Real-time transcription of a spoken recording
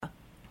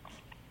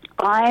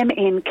I'm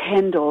in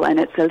Kendal, and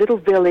it's a little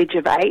village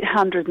of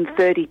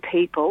 830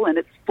 people, and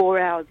it's 4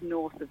 hours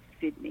north of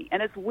Sydney.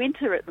 And it's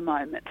winter at the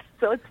moment,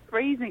 so it's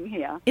freezing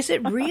here. Is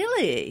it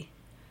really?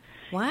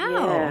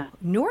 Wow. Yeah.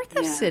 North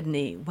of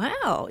Sydney.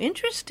 Wow,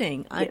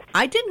 interesting. Yes.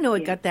 I didn't know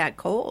it got that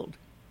cold.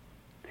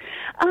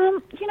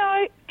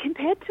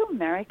 Compared to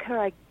America,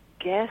 I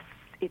guess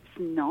it's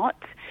not.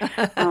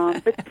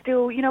 But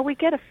still, we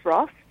get a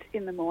frost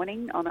in the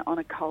morning on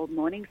a cold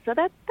morning, so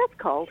that's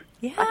cold.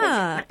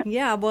 Yeah,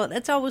 yeah. Well,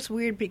 that's always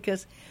weird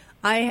because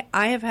I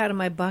have had on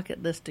my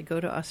bucket list to go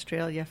to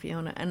Australia,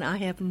 Fiona, and I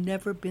have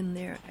never been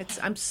there.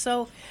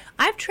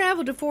 I've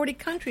traveled to 40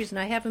 countries and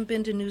I haven't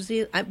been to New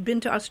Zealand. I've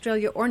been to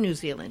Australia or New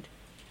Zealand.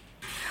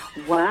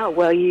 Wow.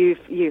 Well,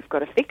 you've got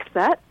to fix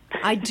that.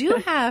 I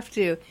do have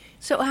to.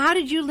 So, how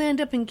did you land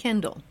up in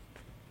Kendal?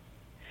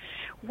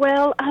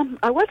 Well,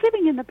 I was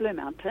living in the Blue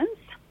Mountains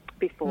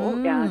before,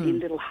 in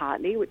Little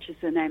Hartley, which is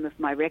the name of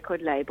my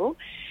record label,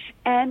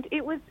 and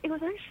it was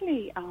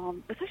actually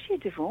a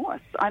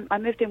divorce. I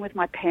moved in with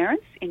my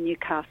parents in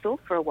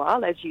Newcastle for a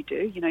while, as you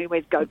do. You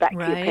always go back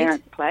to your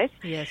parents' place.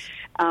 Yes.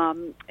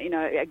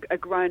 A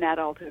grown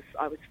adult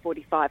I was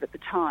 45 at the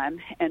time,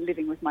 and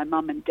living with my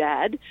mum and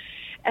dad,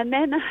 and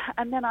then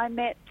I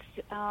met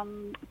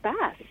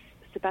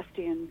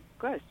Sebastian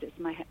Gross is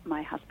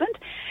my husband,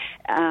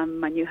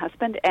 my new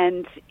husband,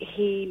 and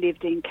he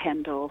lived in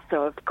Kendal.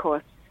 So, of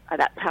course,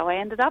 that's how I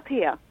ended up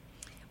here.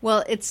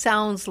 Well, it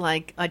sounds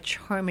like a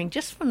charming,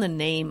 just from the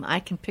name,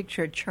 I can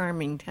picture a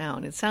charming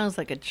town. It sounds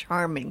like a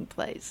charming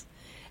place.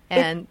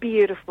 And it's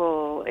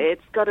beautiful.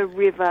 It's got a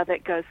river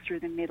that goes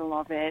through the middle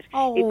of it.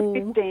 Oh.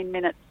 It's 15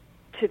 minutes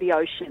to the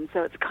ocean,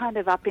 so it's kind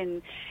of up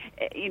in,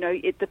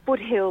 the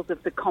foothills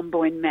of the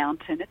Comboyne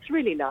Mountain. It's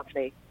really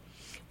lovely.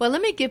 Well,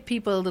 let me give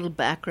people a little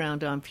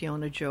background on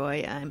Fiona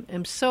Joy.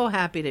 I'm so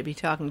happy to be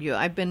talking to you.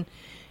 I've been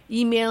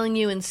emailing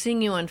you and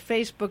seeing you on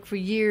Facebook for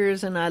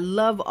years, and I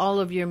love all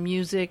of your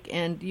music,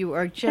 and you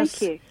are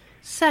just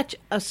such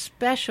a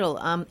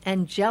special,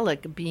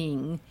 angelic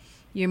being.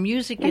 Your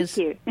music is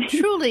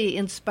truly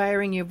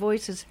inspiring. Your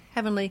voice is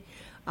heavenly.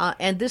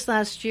 And this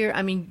last year,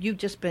 you've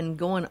just been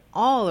going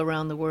all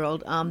around the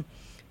world.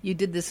 You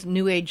did this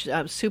New Age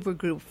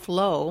supergroup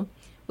Flow,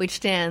 which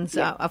stands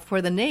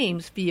for the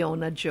names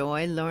Fiona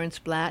Joy, Lawrence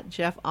Blatt,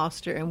 Jeff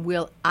Oster, and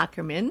Will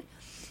Ackerman.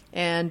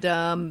 And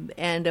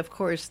of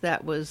course,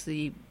 that was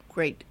the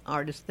great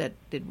artist that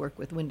did work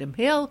with Windham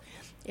Hill.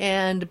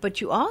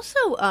 But you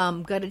also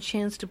got a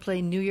chance to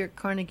play New York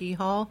Carnegie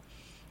Hall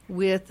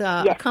with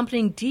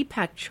accompanying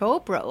Deepak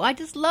Chopra. I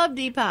just love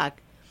Deepak.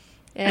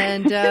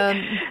 And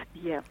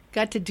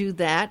got to do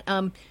that.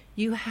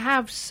 You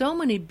have so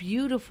many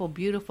beautiful,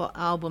 beautiful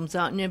albums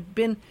out, and you've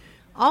been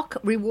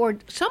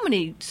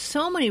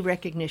so many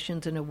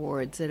recognitions and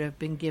awards that have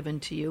been given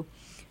to you.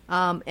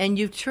 And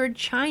you've toured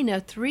China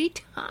 3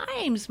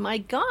 times. My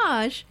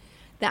gosh.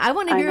 I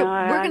want to hear,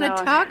 we're going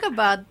to talk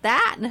about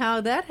that and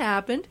how that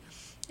happened.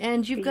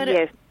 And you've got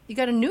you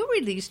got a new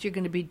release you're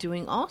going to be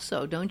doing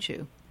also, don't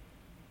you?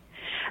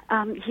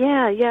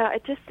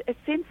 It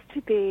seems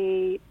to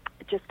be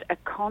just a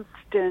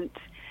constant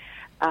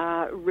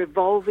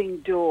revolving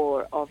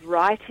door of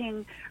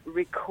writing,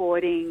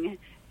 recording,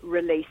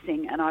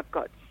 releasing, and I've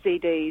got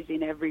CDs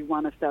in every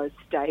one of those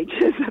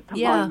stages at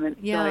the moment.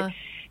 Yeah.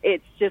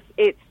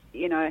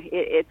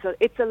 So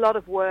it's a lot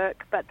of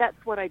work, but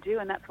that's what I do,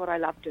 and that's what I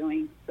love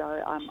doing. So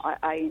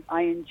I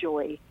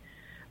enjoy,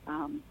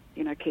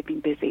 keeping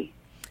busy.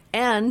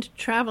 And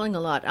traveling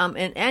a lot.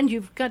 And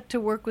you've got to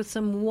work with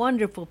some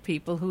wonderful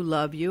people who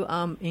love you,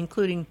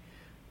 including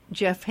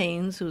Jeff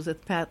Haynes, who's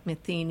with Pat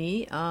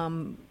Metheny,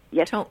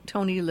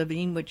 Tony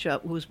Levine,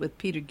 who's with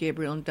Peter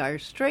Gabriel and Dire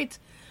Straits,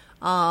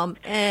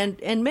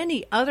 and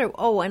many other.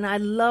 Oh, and I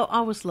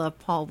always love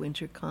Paul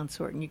Winter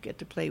Consort, and you get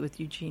to play with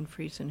Eugene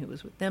Friesen, who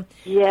was with them.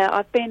 Yeah,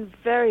 I've been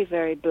very,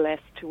 very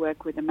blessed to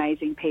work with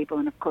amazing people,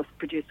 and of course,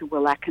 producer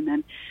Will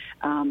Ackerman.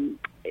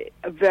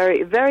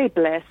 Very, very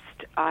blessed.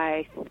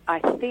 I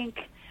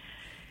think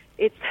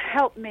it's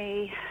helped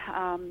me.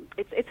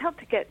 It's helped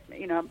to get,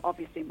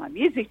 obviously my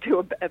music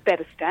to a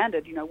better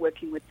standard.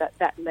 Working with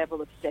that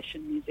level of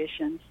session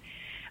musicians,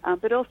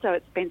 but also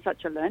it's been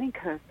such a learning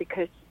curve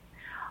because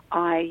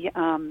I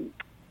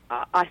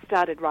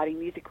started writing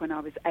music when I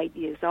was 8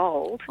 years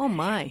old. Oh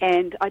my!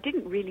 And I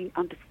didn't really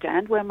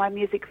understand where my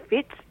music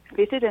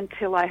fitted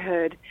until I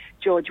heard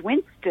George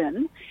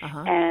Winston,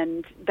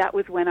 and that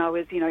was when I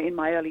was, in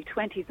my early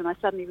 20s, and I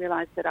suddenly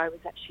realized that I was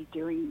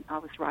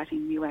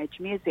writing New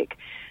Age music.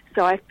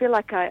 So I feel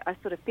like I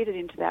sort of fitted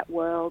into that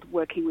world,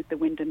 working with the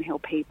Windham Hill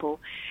people,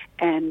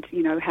 and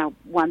how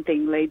one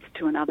thing leads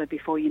to another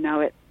before you know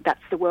it. That's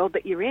the world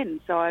that you're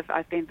in. So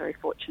I've been very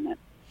fortunate.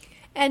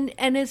 And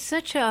it's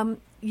such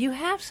you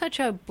have such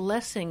a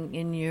blessing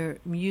in your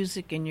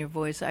music and your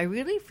voice. I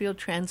really feel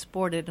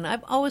transported, and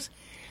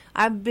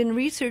I've been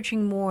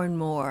researching more and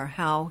more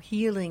how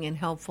healing and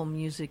helpful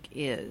music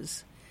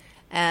is,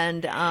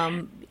 and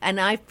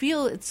I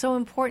feel it's so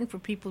important for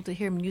people to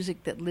hear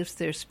music that lifts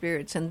their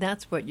spirits, and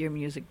that's what your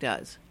music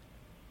does.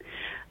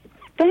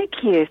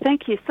 Thank you.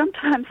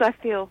 Sometimes I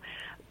feel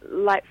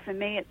like for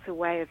me, it's a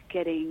way of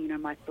getting,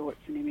 my thoughts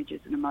and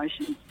images and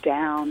emotions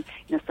down.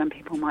 Some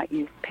people might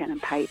use pen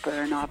and paper,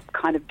 and I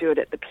kind of do it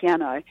at the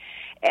piano.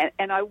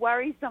 And I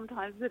worry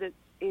sometimes that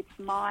it's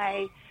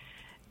my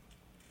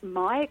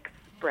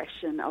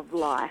expression of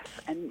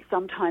life, and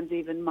sometimes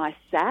even my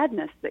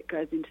sadness that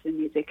goes into the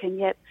music. And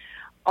yet,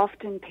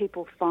 often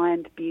people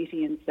find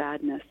beauty in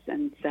sadness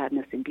and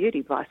sadness in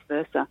beauty, vice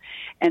versa.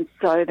 And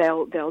so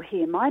they'll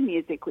hear my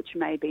music, which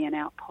may be an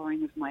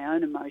outpouring of my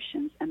own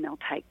emotions, and they'll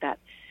take that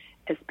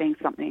as being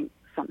something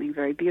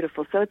very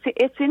beautiful. So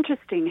it's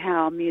interesting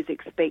how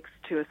music speaks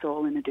to us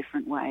all in a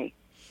different way.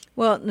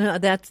 Well, no,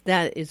 that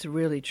is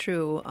really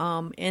true,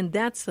 and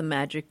that's the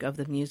magic of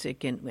the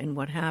music and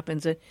what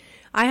happens.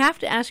 I have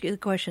to ask you the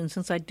question,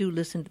 since I do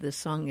listen to this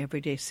song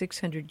every day,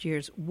 600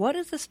 years, what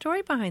is the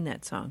story behind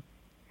that song?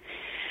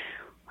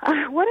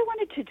 What I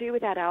wanted to do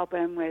with that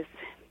album was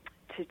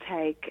to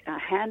take a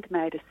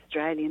handmade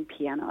Australian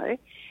piano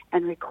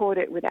and record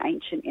it with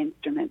ancient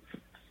instruments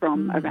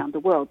from around the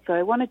world. So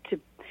I wanted to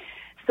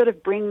sort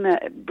of bring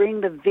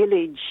the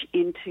village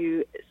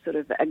into sort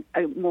of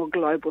a more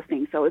global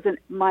thing. So it was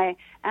my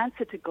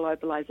answer to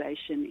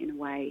globalization in a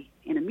way,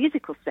 in a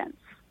musical sense.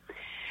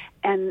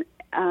 And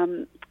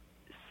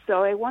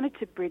so I wanted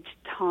to bridge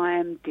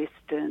time,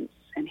 distance,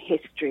 and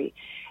history.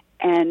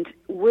 And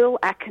Will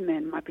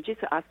Ackerman, my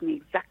producer, asked me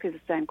exactly the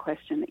same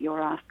question that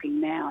you're asking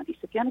now. And he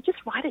said, Fiona, just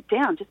write it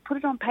down. Just put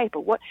it on paper.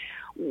 What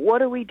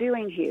are we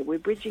doing here? We're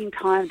bridging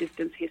time,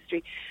 distance,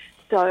 history.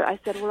 So I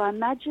said, well, I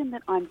imagine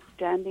that I'm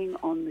standing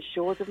on the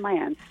shores of my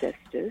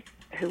ancestors,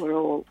 who are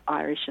all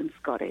Irish and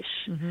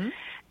Scottish,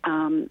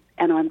 and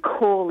I'm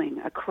calling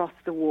across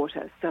the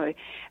water. So,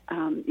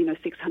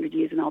 600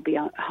 years and I'll be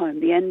home.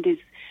 The end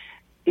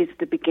is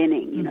the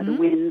beginning. The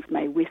winds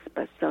may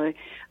whisper. So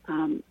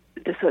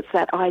it's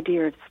that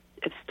idea of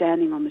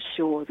standing on the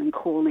shores and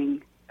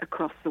calling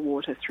across the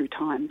water through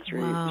time,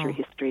 through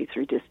history,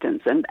 through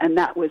distance. And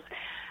that was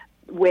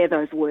where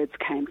those words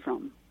came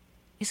from.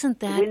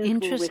 Isn't that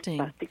interesting?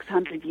 Will whisper,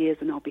 600 years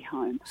and I'll be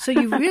home. So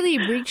you really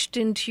reached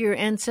into your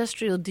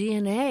ancestral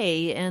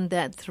DNA and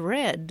that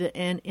thread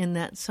and in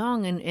that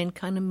song and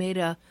kind of made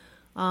a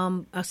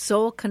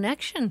soul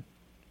connection.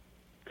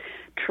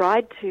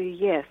 Tried to,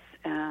 yes.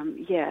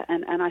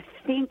 And I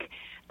think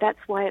that's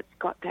why it's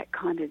got that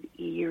kind of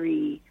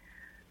eerie,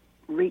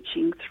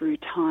 reaching through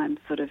time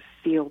sort of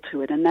feel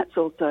to it. And that's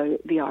also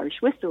the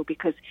Irish whistle,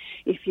 because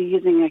if you're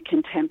using a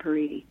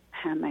contemporary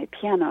handmade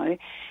piano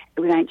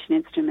with ancient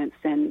instruments,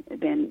 then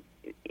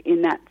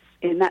in that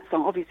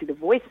song, obviously the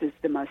voice is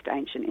the most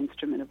ancient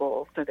instrument of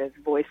all. So there's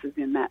voices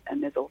in that,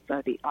 and there's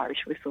also the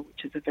Irish whistle,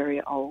 which is a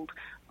very old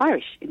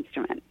Irish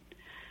instrument.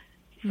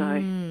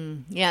 So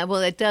yeah,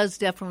 well, it does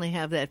definitely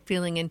have that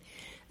feeling,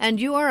 and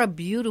you are a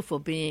beautiful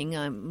being,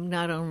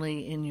 not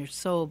only in your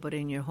soul but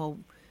in your whole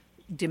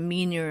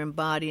demeanor and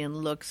body and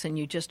looks, and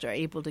you just are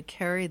able to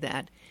carry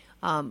that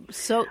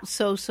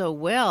so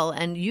well.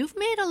 And you've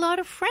made a lot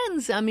of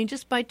friends. I mean,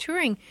 just by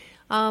touring.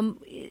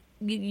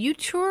 You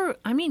tour,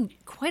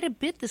 quite a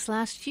bit this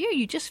last year.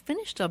 You just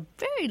finished a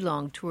very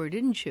long tour,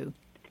 didn't you?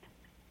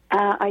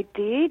 I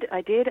did.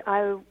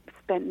 I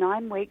spent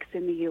 9 weeks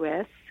in the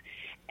U.S.,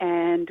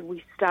 and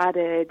we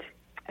started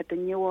at the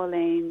New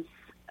Orleans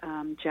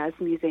Jazz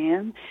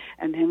Museum,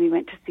 and then we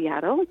went to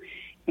Seattle,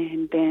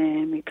 and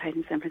then we played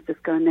in San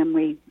Francisco, and then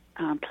we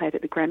played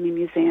at the Grammy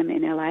Museum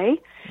in L.A.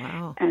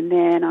 Wow. And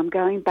then I'm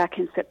going back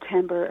in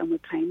September, and we're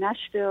playing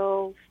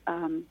Nashville,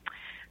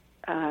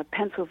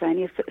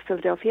 Pennsylvania,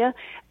 Philadelphia,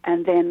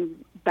 and then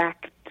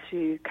back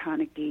to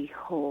Carnegie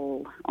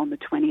Hall on the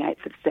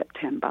 28th of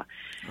September.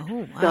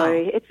 Oh, wow. So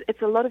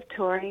it's a lot of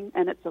touring,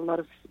 and it's a lot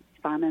of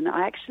fun, and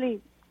I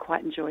actually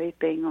quite enjoy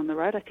being on the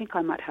road. I think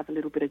I might have a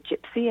little bit of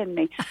gypsy in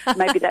me.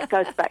 Maybe that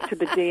goes back to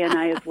the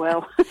DNA as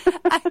well.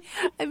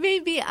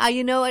 Maybe,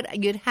 you know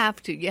what, you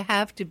have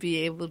to be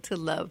able to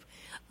love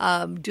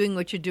doing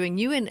what you're doing.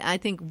 You and I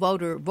think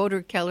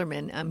Wouter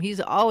Kellerman,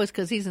 he's always,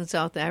 because he's in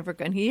South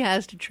Africa, and he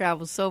has to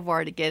travel so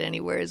far to get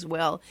anywhere as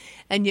well.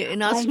 And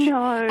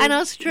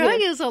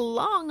Australia is a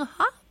long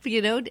hop,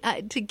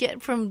 to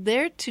get from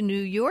there to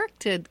New York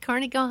to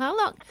Carnegie.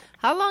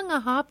 How long a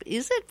hop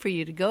is it for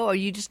you to go, or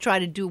you just try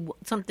to do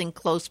something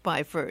close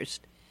by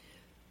first?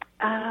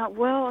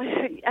 Well,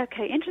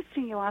 okay,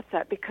 interesting you asked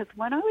that, because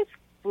when I was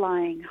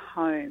flying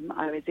home,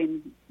 I was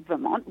in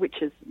Vermont,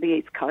 which is the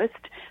East Coast.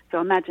 So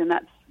imagine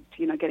that's,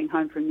 getting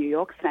home from New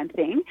York, same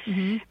thing.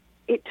 Mm-hmm.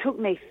 It took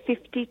me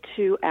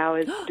 52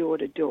 hours door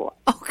to door.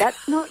 Oh,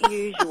 that's not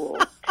usual.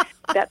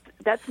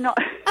 That's not.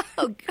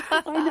 Oh,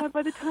 God. I know.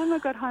 By the time I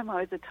got home,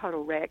 I was a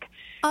total wreck.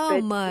 Oh,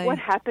 but my. What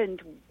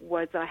happened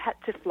was I had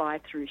to fly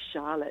through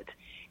Charlotte,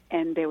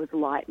 and there was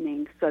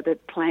lightning, so the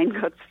plane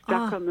got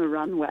stuck on the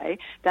runway.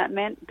 That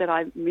meant that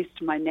I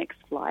missed my next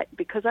flight.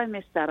 Because I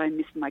missed that, I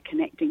missed my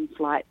connecting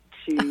flight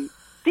to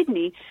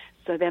Sydney.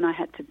 So then I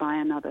had to buy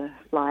another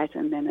flight,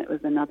 and then it was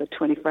another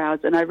 24 hours.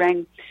 And I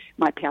rang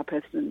my PR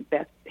person,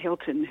 Beth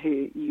Hilton,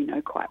 who you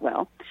know quite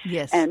well.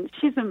 Yes. And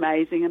she's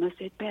amazing. And I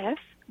said, Beth,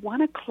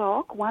 1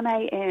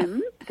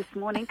 a.m. this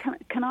morning,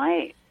 can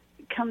I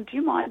do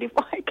you mind if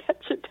I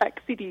catch a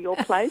taxi to your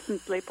place and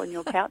sleep on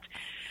your couch?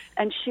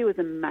 And she was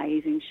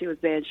amazing. She was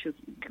there and she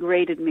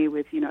greeted me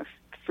with,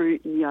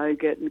 fruit and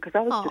yogurt. And because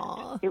I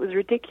was it was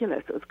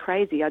ridiculous. It was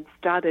crazy. I'd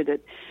started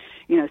at,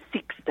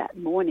 6 that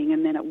morning,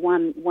 and then at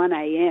 1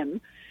 a.m.,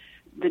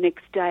 the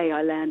next day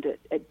I landed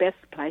at Beth's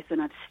place,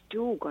 and I've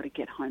still got to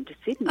get home to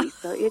Sydney.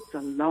 So it's a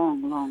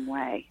long, long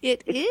way.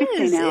 It's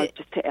 15 hours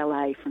just to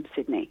LA from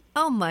Sydney.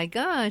 Oh my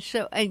gosh!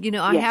 So I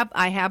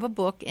have a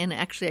book, and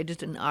actually I just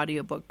did an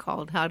audiobook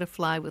called "How to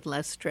Fly with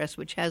Less Stress,"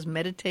 which has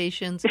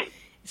meditations,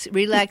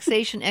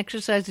 relaxation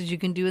exercises you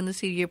can do in the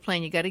seat of your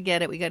plane. You got to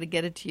get it. We got to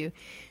get it to you,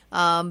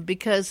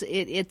 because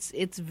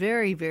it's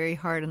very, very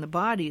hard on the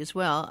body as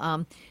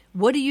well.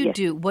 What do you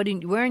do?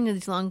 Wearing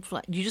these long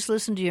flights? Do you just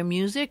listen to your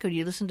music, or do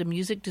you listen to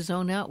music to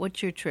zone out?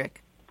 What's your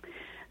trick?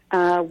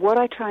 What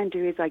I try and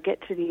do is I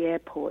get to the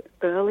airport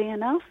early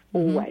enough,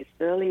 always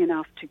early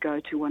enough to go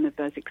to one of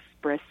those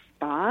express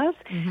spas,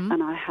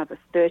 and I have a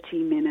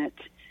 30-minute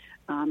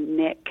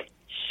neck,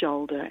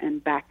 shoulder,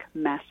 and back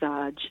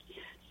massage,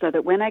 so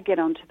that when I get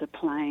onto the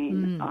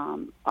plane,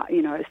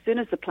 as soon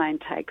as the plane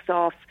takes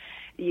off,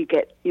 you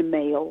get your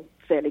meal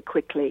fairly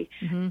quickly,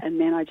 and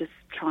then I just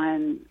try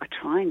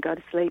and go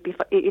to sleep.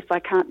 If I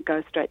can't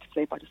go straight to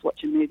sleep, I just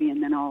watch a movie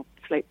and then I'll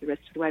sleep the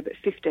rest of the way. But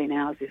 15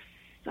 hours is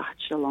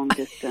such a long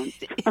distance.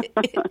 It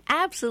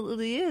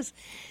absolutely is.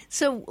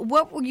 So,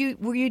 what were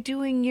you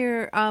doing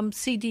your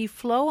CD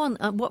flow on?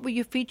 What were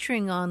you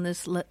featuring on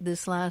this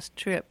last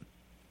trip?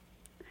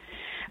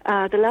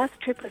 The last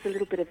trip was a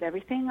little bit of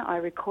everything. I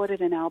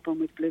recorded an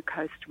album with Blue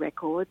Coast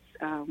Records,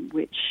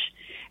 which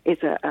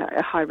is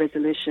a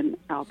high-resolution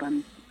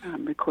album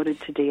recorded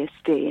to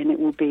DSD, and it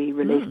will be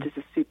released as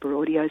a super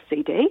audio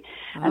CD.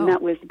 Oh. And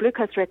that was Blue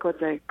Coast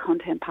Records are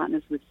content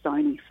partners with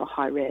Sony for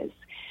high-res,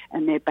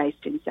 and they're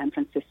based in San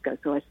Francisco.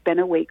 So I spent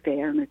a week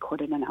there and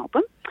recorded an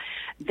album.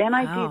 Then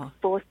I did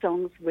 4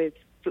 songs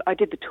I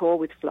did the tour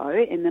with Flo,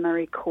 and then I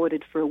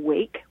recorded for a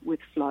week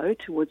with Flo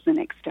towards the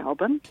next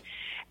album.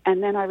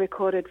 And then I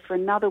recorded for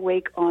another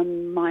week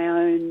on my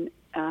own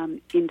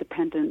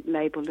independent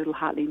label, Little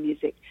Hartley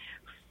Music,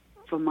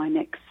 for my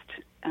next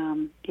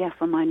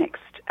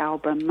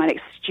album, my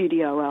next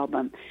studio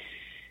album.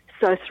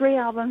 So 3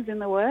 albums in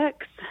the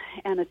works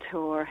and a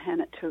tour,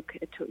 and it took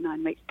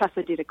 9 weeks. Plus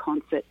I did a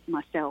concert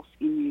myself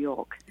in New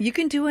York. You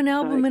can do an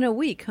album in a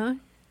week, huh?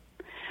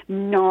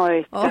 No,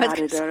 I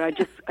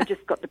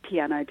just got the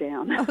piano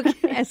down. Okay,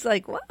 it's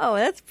like, wow,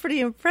 that's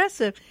pretty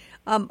impressive.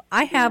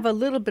 I have a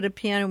little bit of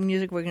piano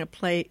music we're going to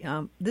play.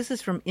 This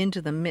is from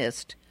Into the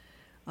Mist.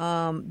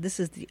 This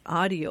is the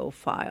audio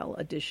file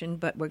edition,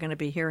 but we're going to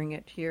be hearing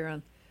it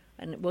here,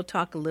 and we'll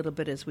talk a little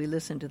bit as we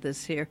listen to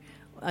this here.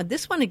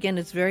 This one, again,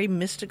 is very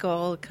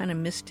mystical, kind of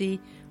misty.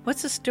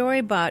 What's the story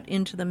about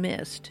Into the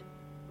Mist?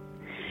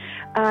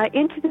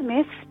 Into the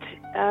Mist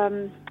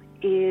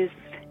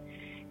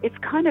it's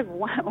kind of,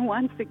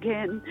 once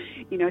again,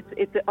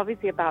 it's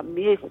obviously about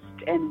mist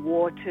and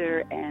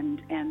water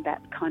and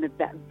that kind of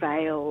that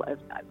veil of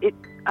it.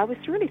 I was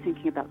really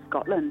thinking about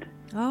Scotland.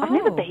 Oh. I've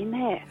never been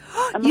there.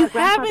 You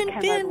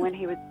haven't been? When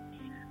he was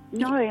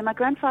my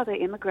grandfather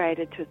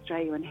immigrated to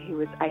Australia when he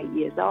was 8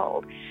 years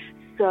old.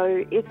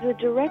 So it's a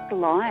direct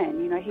line.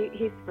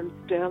 He's from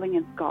Stirling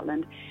in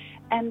Scotland.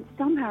 And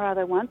somehow or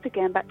other, once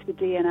again, back to the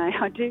DNA,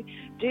 I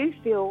do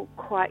feel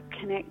quite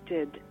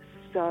connected.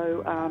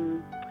 So,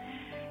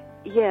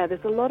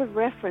 there's a lot of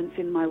reference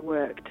in my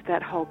work to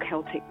that whole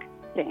Celtic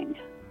thing.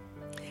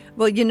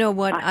 Well, you know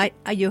what?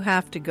 You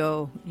have to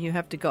go. You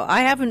have to go.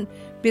 I haven't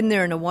been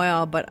there in a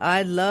while, but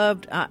I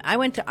loved... I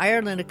went to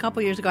Ireland a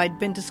couple years ago. I'd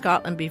been to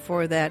Scotland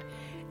before that,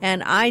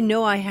 and I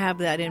know I have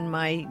that in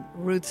my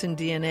roots and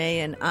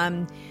DNA.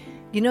 And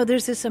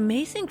there's this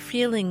amazing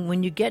feeling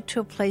when you get to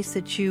a place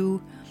that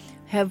you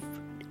have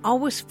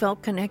always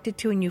felt connected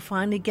to, and you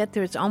finally get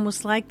there. It's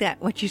almost like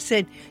that, what you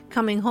said,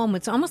 coming home.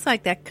 It's almost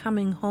like that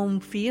coming home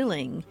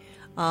feeling.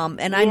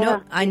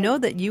 I know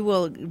that you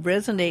will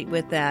resonate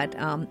with that.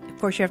 Of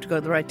course, you have to go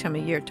at the right time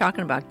of year.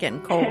 Talking about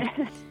getting cold.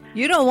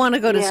 You don't want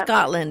to go to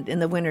Scotland in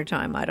the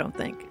wintertime, I don't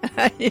think.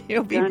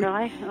 Don't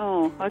I?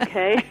 Oh,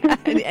 okay.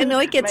 No,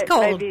 it gets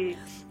cold. Maybe,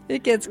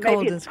 it gets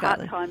cold maybe in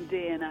Scotland. Part-time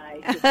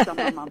DNA, just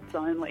summer months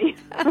only.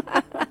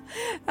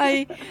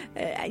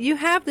 You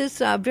have this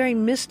very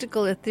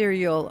mystical,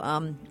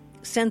 ethereal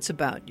sense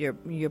about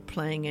your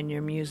playing and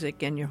your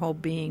music and your whole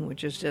being,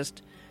 which is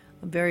just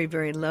very,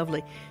 very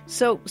lovely.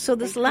 So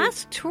this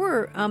last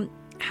tour,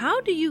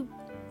 how do you,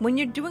 when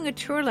you're doing a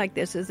tour like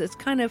this, it's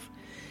kind of,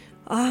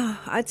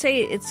 I'd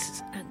say it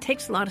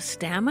takes a lot of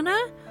stamina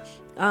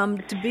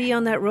to be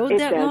on that road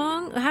that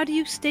long. How do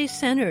you stay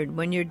centered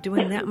when you're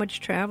doing that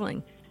much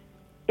traveling?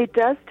 It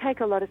does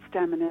take a lot of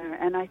stamina,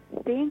 and I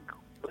think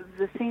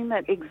the thing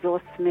that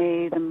exhausts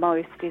me the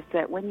most is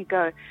that when you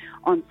go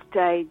on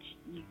stage,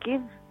 you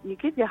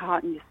give your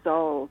heart and your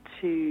soul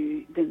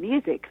to the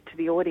music, to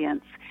the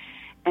audience,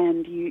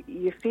 and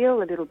you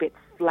feel a little bit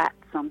flat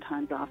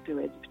sometimes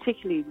afterwards,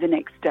 particularly the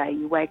next day.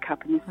 You wake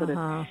up and you sort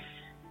of...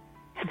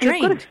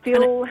 You've got to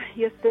fill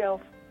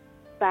yourself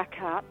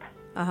back up.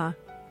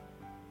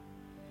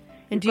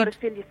 You've got to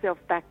fill yourself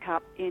back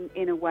up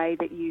in a way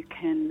that you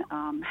can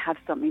have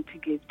something to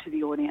give to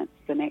the audience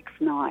the next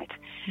night.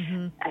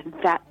 Mm-hmm. And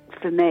that,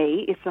 for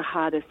me, is the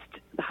hardest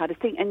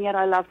thing. And yet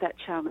I love that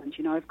challenge.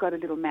 You know, I've got a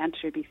little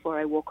mantra before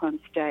I walk on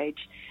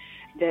stage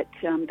that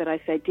I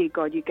say, "Dear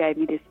God, you gave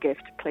me this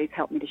gift. Please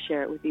help me to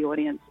share it with the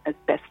audience as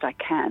best I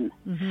can."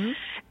 Mm-hmm.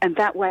 And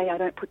that way I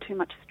don't put too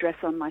much stress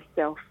on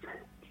myself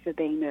for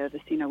being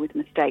nervous, you know, with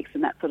mistakes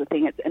and that sort of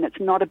thing. It's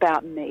not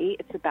about me.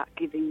 It's about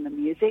giving the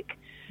music.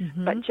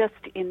 Mm-hmm. But just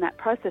in that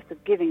process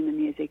of giving the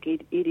music,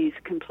 it is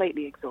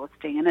completely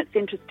exhausting. And it's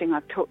interesting.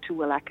 I've talked to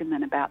Will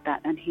Ackerman about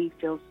that, and he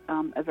feels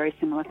a very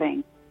similar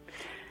thing.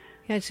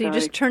 Yeah, so you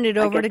just turn it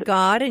over to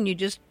God, and you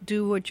just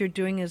do what you're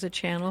doing as a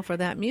channel for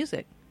that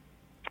music.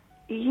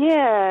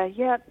 Yeah.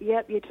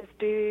 You just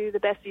do the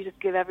best. You just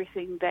give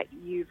everything that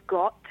you've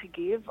got to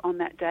give on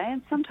that day.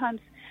 And sometimes,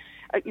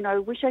 you know, I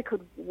wish I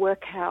could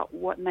work out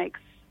what makes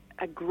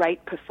a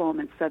great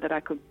performance so that I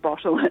could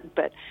bottle it,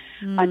 but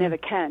I never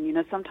can. You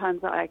know,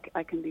 sometimes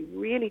I can be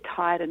really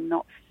tired and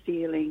not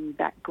feeling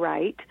that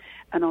great,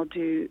 and I'll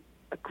do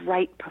a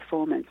great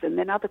performance. And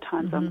then other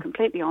times I'm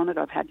completely on it.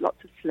 I've had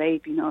lots of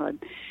sleep, you know,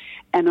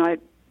 and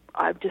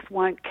I just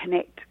won't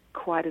connect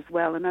quite as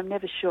well. And I'm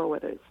never sure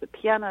whether it's the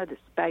piano, the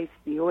space,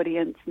 the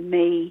audience,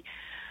 me.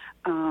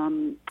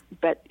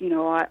 But, you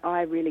know,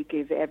 I really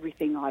give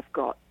everything I've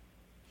got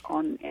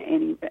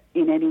in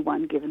any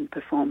one given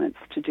performance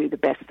to do the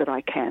best that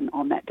I can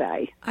on that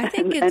day. I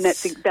think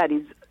that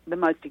is the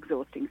most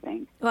exhausting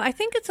thing. Well, I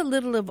think it's a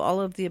little of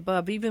all of the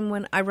above. Even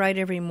when I write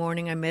every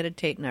morning, I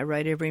meditate and I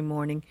write every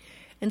morning.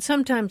 And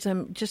sometimes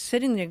I'm just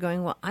sitting there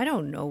going, well, I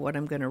don't know what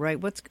I'm going to write.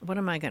 What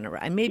am I going to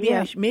write? Maybe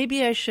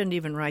I shouldn't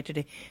even write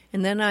today.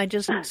 And then I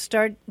just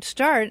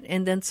start,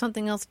 and then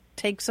something else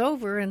takes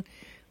over, and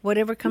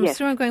whatever comes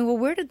through, I'm going, well,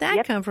 where did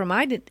that come from?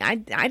 I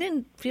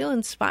didn't feel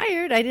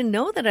inspired. I didn't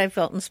know that I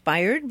felt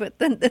inspired, but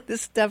then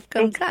this stuff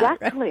comes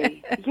out. Exactly.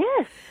 Right?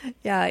 Yes.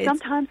 Yeah.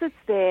 Sometimes it's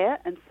there,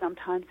 and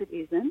sometimes it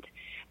isn't.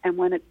 And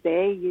when it's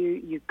there,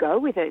 you go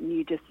with it, and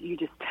you just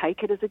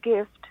take it as a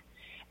gift.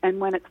 And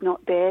when it's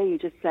not there, you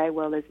just say,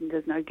 well,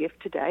 there's no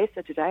gift today,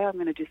 so today I'm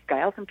going to do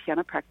scales and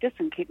piano practice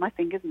and keep my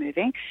fingers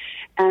moving.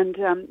 And,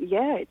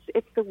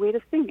 it's the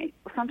weirdest thing.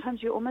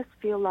 Sometimes you almost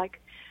feel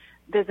like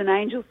there's an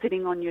angel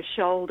sitting on your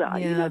shoulder.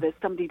 Yeah. You know, there's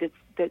somebody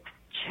that's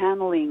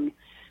channeling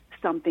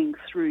something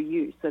through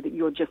you so that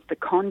you're just the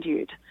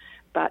conduit.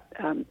 But,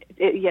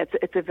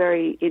 it's a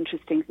very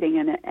interesting thing,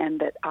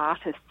 and that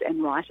artists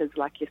and writers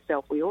like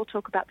yourself, we all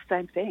talk about the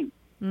same thing.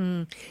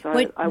 So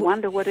I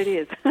wonder what it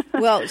is.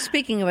 Well,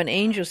 speaking of an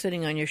angel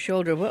sitting on your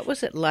shoulder, what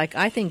was it like?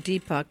 I think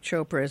Deepak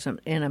Chopra is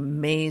an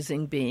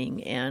amazing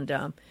being,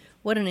 and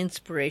what an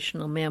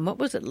inspirational man. What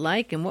was it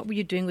like, and what were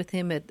you doing with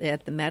him at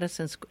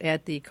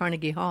the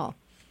Carnegie Hall?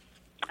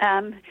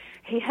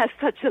 He has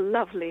such a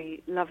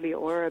lovely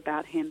aura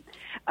about him.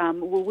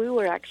 We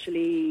were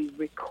actually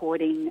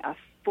recording a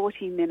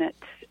 40-minute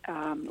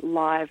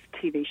live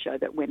TV show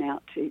that went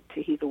out to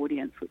his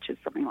audience, which is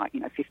something like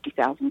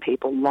 50,000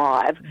 people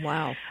live.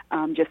 Wow!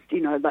 Just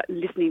like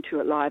listening to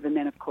it live, and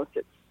then of course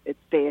it's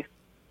there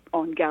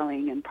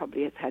ongoing, and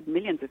probably has had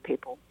millions of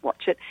people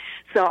watch it.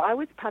 So I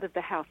was part of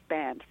the house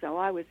band. So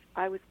I was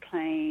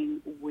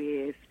playing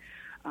with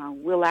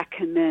Will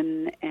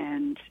Ackerman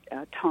and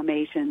Tom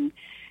Eaton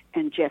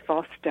and Jeff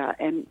Oster,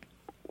 and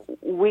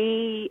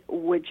we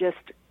were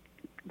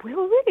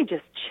really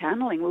just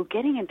channeling. We were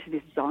getting into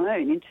this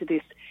zone, into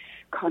this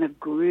kind of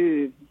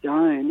groove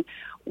zone,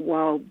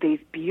 while these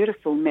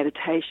beautiful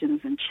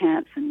meditations and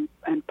chants and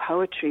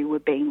poetry were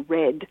being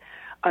read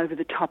over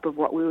the top of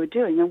what we were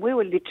doing. And we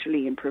were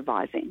literally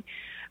improvising.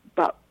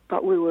 But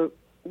we were,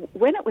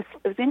 when it was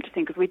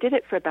interesting, because we did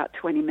it for about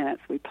 20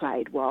 minutes. We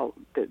played while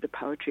the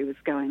poetry was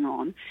going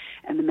on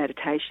and the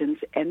meditations.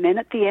 And then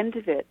at the end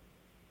of it,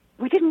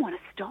 we didn't want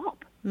to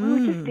stop. We were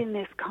just in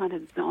this kind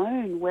of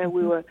zone where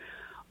we were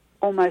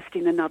almost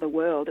in another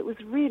world. It was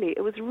really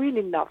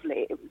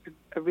lovely. It was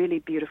a really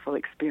beautiful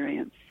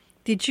experience.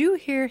 Did you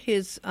hear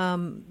his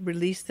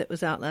release that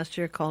was out last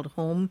year called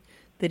Home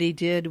that he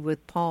did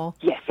with Paul?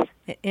 Yes,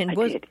 and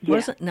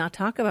wasn't now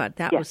talk about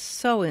that. Was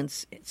so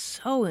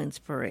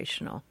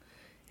inspirational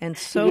and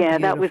so beautiful.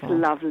 That was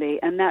lovely,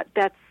 and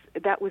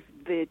that was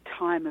the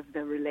time of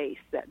the release.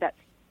 That's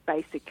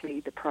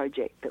basically the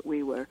project that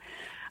we were.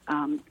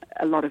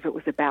 A lot of it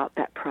was about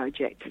that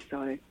project.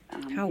 So,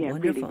 how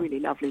wonderful. Really, really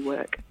lovely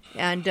work.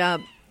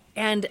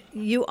 And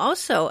you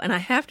also, and I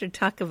have to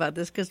talk about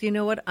this because you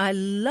know what? I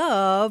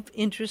love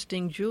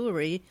interesting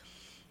jewelry.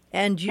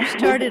 And you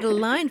started a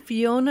line,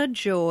 Fiona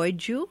Joy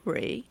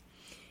Jewelry.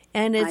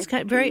 And it's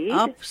kind of very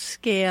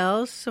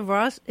upscale.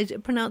 Is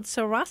it pronounced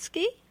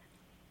Swarovski?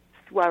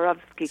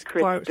 Swarovski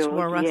crystals,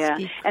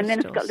 Swarovski and then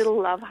it's got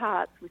little love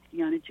hearts with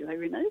Fiona Joy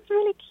in it. It's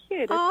really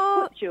cute. It's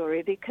foot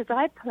jewelry because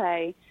I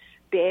play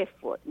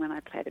barefoot when I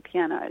play the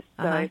piano.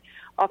 So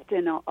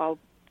often I'll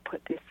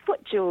put this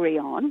foot jewelry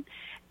on,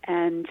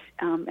 and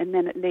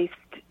then at least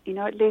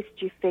your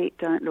feet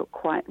don't look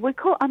quite.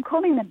 I'm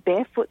calling them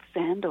barefoot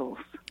sandals.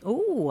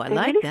 Oh, I They're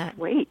like really that.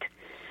 Sweet.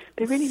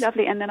 They're really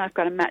lovely. And then I've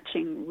got a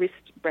matching wrist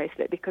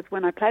bracelet because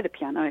when I play the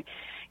piano,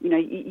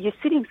 you're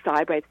sitting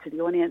sideways to the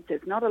audience.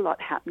 There's not a lot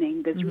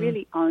happening. There's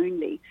really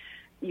only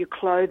your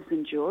clothes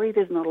and jewelry.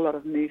 There's not a lot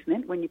of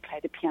movement when you play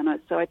the piano.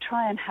 So I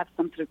try and have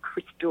some sort of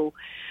crystal,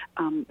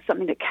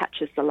 something that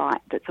catches the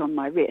light that's on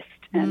my wrist.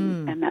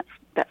 And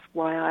that's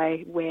why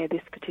I wear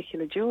this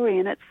particular jewelry.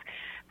 And it's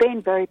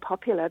been very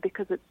popular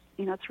because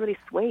it's really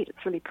sweet.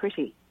 It's really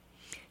pretty.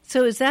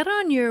 So is that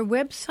on your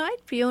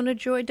website,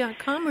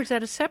 FionaJoy.com, or is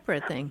that a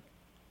separate thing?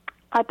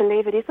 I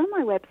believe it is on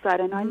my website,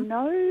 and I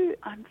know,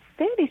 I'm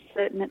fairly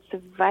certain it's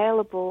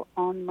available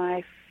on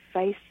my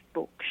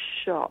Facebook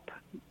shop.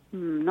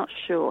 Not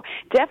sure.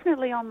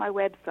 Definitely on my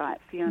website,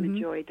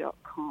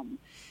 FionaJoy.com.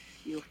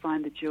 You'll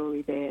find the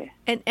jewelry there.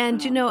 And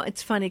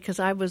it's funny because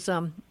I was,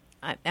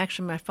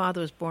 actually my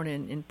father was born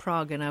in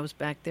Prague, and I was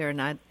back there,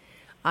 and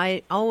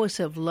I always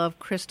have loved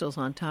crystals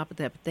on top of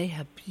that, but they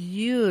have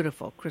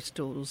beautiful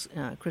crystals,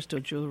 crystal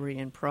jewelry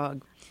in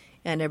Prague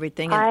and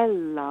everything. And I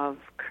love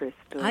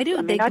crystals. I do.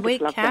 The way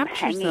it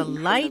captures the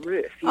light. The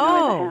roof, in the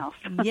house.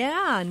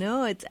 Yeah,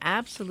 no, it's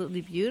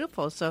absolutely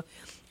beautiful. So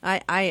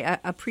I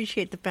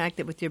appreciate the fact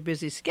that with your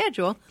busy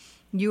schedule,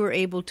 you were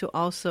able to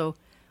also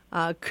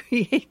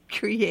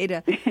create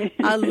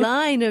a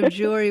line of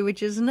jewelry,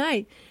 which is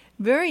nice.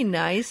 Very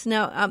nice.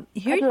 Now,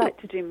 I'd like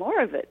to do more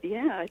of it.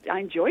 Yeah, I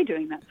enjoy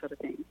doing that sort of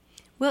thing.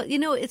 Well,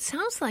 it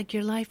sounds like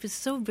your life is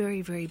so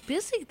very, very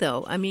busy,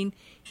 though. I mean,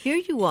 here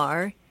you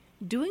are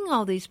doing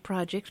all these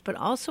projects, but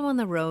also on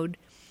the road.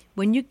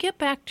 When you get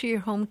back to your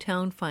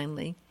hometown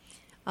finally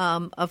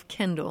of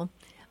Kendal,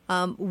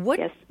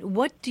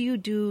 what do you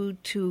do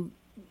to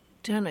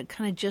kind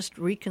of just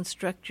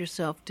reconstruct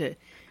yourself to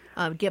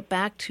get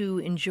back to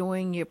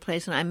enjoying your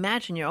place? And I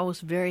imagine you're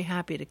always very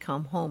happy to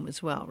come home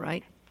as well,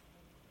 right?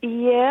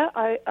 Yeah,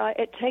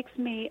 it takes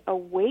me a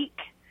week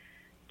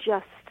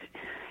just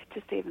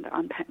even to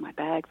unpack my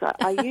bags.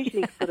 I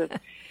usually sort of,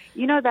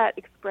 that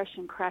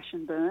expression, crash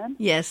and burn?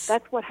 Yes.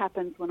 That's what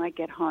happens when I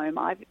get home.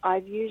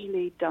 I've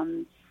usually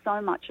done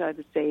so much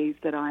overseas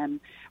that I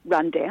am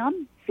run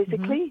down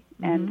physically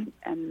and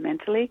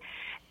mentally.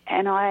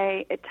 And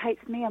it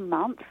takes me a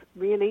month,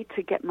 really,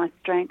 to get my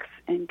strength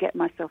and get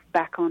myself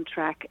back on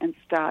track and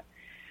start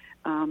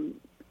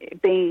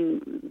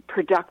being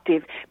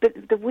productive.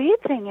 But the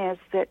weird thing is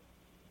that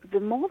the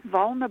more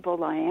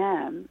vulnerable I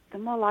am, the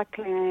more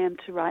likely I am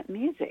to write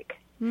music.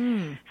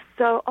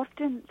 So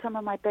often some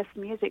of my best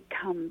music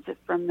comes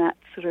from that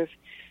sort of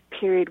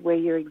period where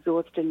you're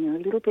exhausted and you're a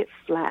little bit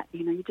flat,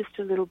 you're just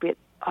a little bit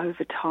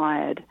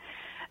overtired.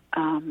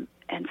 And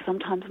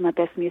sometimes my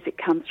best music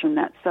comes from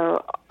that.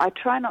 So I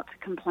try not to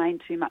complain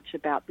too much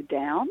about the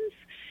downs,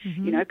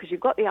 because you've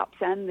got the ups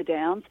and the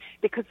downs,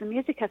 because the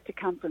music has to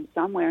come from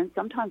somewhere, and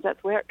sometimes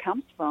that's where it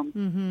comes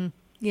from.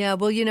 Yeah,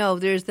 well,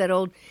 there's that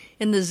old,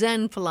 in the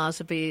Zen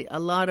philosophy, a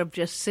lot of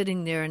just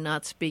sitting there and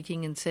not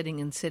speaking and sitting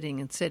and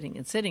sitting and sitting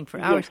and sitting for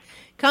hours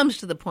comes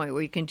to the point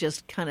where you can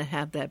just kind of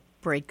have that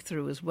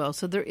breakthrough as well.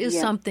 So there is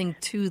something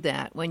to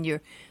that when your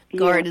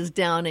guard is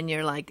down and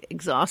you're like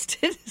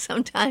exhausted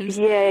sometimes.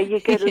 Yeah, you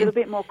get a little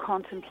bit more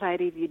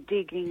contemplative, you're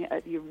digging,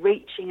 you're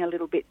reaching a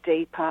little bit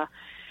deeper.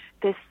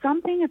 There's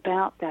something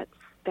about that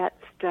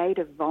state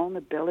of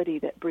vulnerability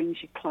that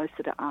brings you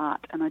closer to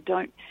art, and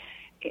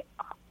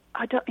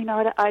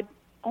I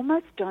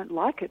almost don't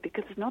like it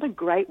because it's not a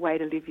great way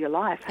to live your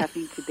life,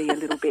 having to be a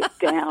little bit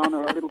down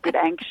or a little bit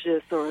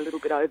anxious or a little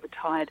bit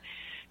overtired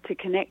to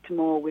connect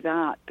more with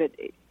art. But,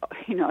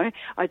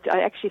 I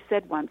actually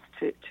said once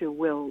to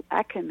Will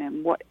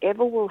Ackerman,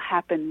 whatever will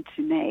happen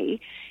to me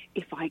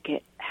if I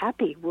get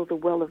happy, will the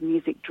well of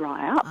music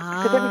dry up?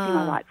 Because everything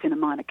I write's in a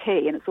minor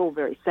key and it's all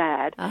very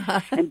sad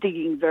and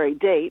digging very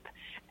deep.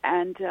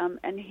 And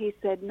he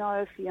said,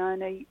 no,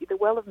 Fiona, the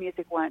well of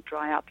music won't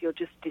dry up. You'll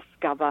just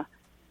discover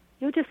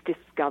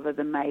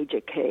the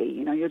major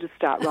key. You'll just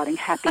start writing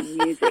happy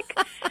music.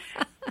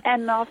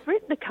 And I've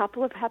written a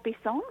couple of happy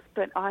songs,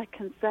 but I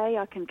can say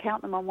I can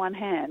count them on one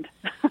hand.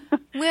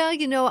 Well,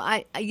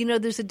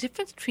 there's a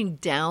difference between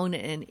down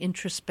and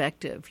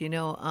introspective.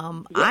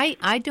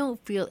 I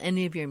don't feel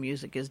any of your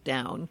music is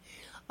down.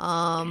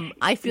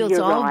 I feel it's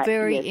all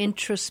very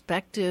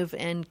introspective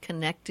and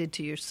connected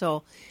to your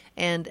soul.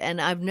 And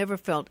I've never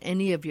felt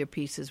any of your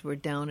pieces were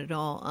down at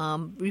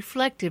all.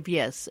 Reflective,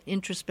 yes.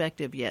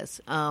 Introspective,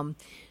 yes.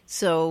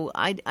 So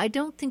I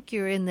don't think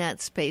you're in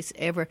that space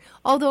ever,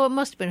 although it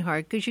must have been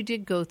hard because you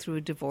did go through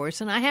a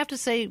divorce. And I have to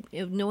say,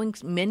 knowing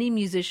many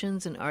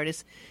musicians and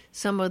artists,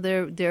 some of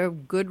their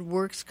good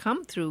works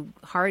come through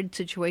hard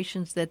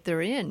situations that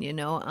they're in,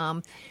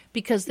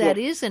 because that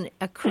is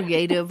a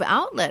creative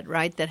outlet,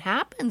 right, that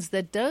happens,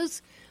 that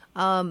does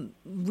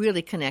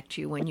really connect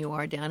you when you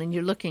are down and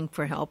you're looking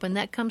for help, and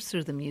that comes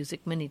through the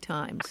music many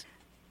times.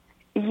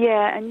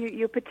 Yeah, and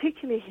you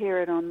particularly hear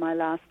it on my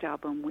last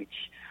album,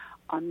 which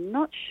I'm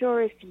not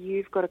sure if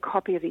you've got a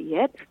copy of it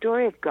yet,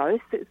 Story of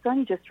Ghosts. It's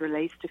only just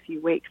released a few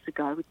weeks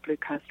ago with Blue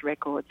Coast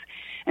Records.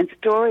 And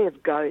Story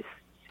of Ghosts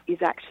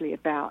is actually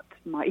about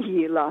my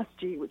year last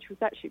year, which was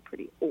actually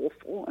pretty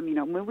awful. I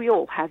mean, we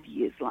all have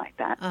years like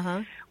that,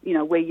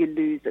 where you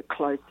lose a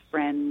close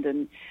friend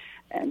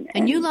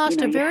and you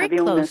lost a very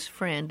close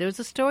friend. There was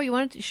a story. You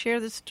wanted to share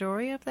the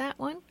story of that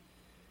one?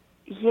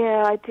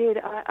 Yeah, I did.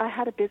 I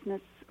had a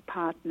business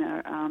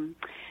partner,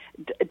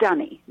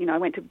 Dunny. I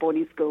went to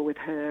boarding school with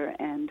her,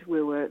 and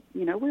we were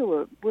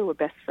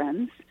best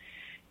friends,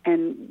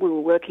 and we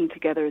were working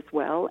together as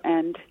well.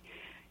 And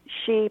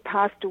she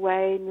passed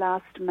away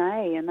last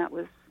May, and that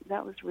was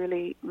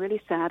really,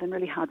 really sad and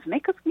really hard for me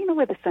because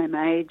we're the same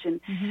age, and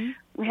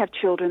we have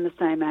children the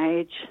same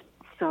age.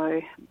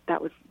 So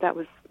that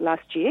was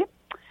last year.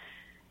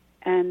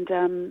 And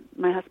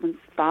my husband's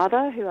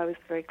father, who I was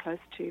very close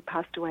to,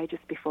 passed away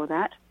just before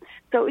that.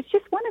 So it was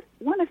just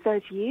one of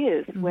those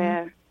years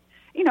where,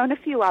 and a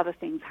few other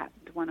things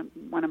happened.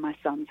 One of my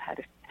sons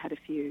had a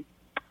few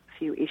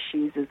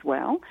issues as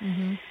well.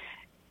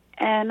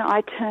 And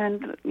I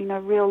turned,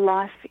 real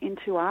life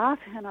into art,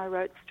 and I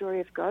wrote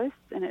Story of Ghosts,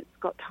 and it's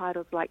got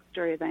titles like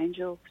Story of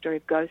Angels, Story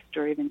of Ghosts,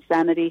 Story of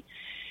Insanity.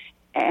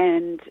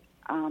 And,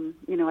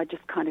 I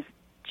just kind of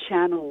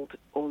channeled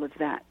all of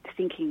that,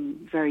 thinking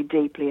very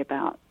deeply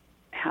about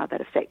how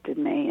that affected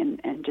me,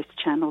 and just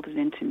channeled it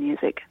into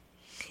music.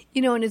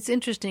 And it's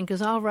interesting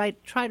because I'll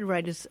try to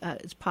write as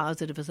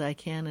positive as I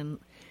can, and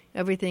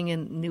everything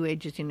in New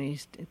Age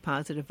is,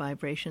 positive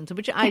vibrations,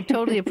 which I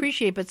totally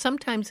appreciate. But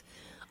sometimes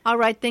I'll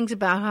write things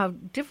about how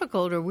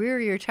difficult or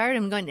weary or tired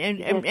I'm going,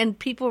 and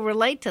people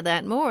relate to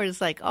that more.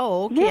 It's like,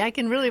 oh, okay, I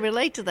can really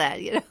relate to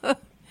that,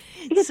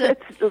 Yes,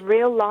 it's the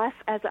real life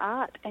as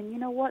art, and you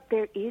know what?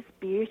 There is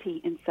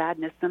beauty in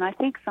sadness, and I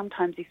think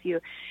sometimes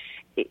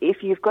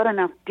if you've got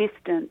enough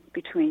distance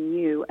between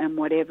you and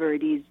whatever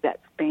it is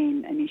that's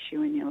been an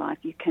issue in your life,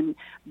 you can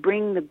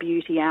bring the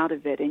beauty out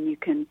of it, and you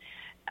can,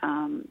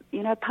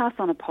 pass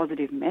on a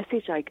positive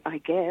message. I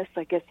guess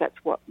that's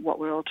what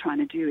we're all trying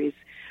to do, is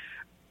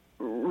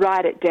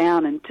write it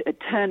down and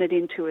turn it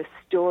into a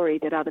story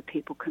that other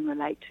people can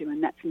relate to,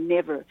 and that's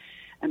never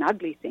an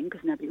ugly thing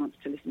because nobody wants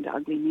to listen to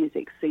ugly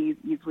music. So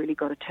you've really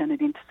got to turn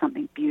it into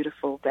something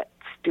beautiful that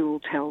still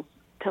tells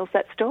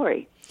that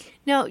story.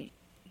 Now,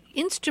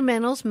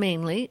 instrumentals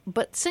mainly,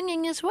 but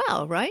singing as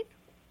well, right?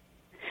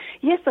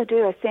 Yes, I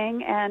do. I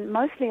sing, and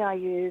mostly I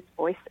use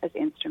voice as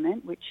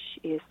instrument, which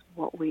is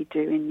what we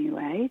do in New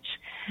Age.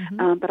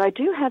 But I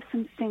do have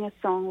some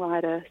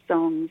singer-songwriter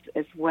songs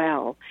as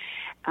well.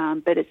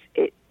 But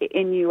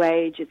in New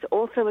Age, it's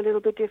also a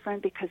little bit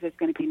different because there's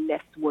going to be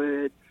less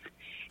words,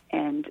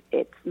 and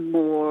it's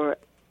more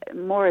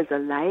as a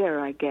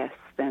layer, I guess,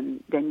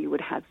 than you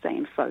would have, say,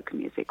 in folk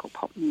music or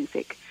pop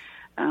music.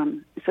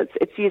 So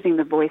it's using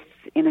the voice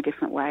in a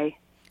different way.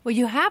 Well,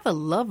 you have a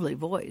lovely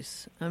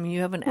voice. I mean,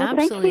 you have an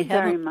absolutely... Thank you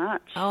very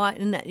much.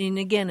 And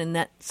again, in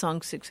that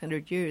song,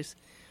 600 Years,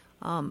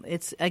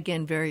 it's,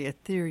 again, very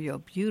ethereal,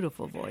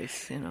 beautiful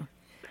voice,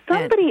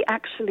 Somebody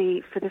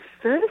actually, for the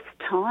first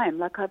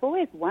time, I've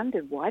always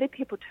wondered, why do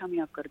people tell me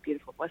I've got a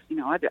beautiful voice?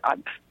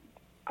 I'm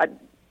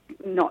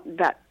not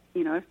that,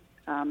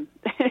 I'm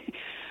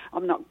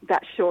not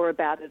that sure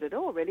about it at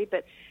all, really,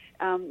 but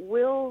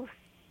Will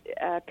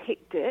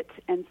picked it,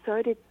 and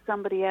so did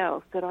somebody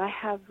else, that I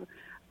have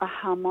a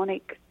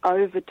harmonic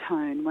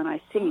overtone when I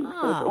sing.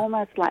 So it's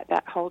almost like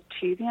that whole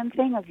Tuvian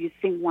thing of you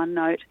sing one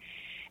note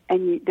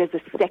and there's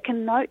a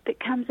second note that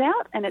comes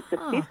out, and it's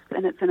a fifth,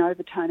 and it's an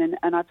overtone,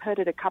 and I've heard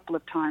it a couple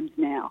of times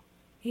now.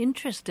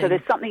 Interesting. So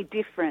there's something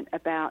different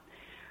about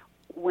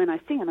when I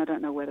sing, and I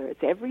don't know whether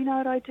it's every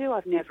note I do.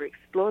 I've never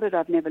explored it.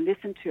 I've never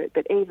listened to it.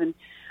 But even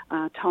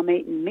Tom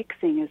Eaton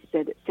mixing has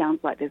said it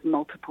sounds like there's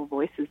multiple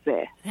voices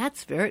there.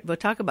 That's well,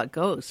 talk about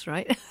ghosts,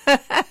 right?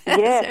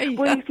 Yeah.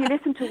 Well, if you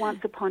listen to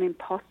Once Upon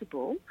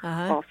Impossible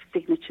off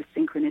Signature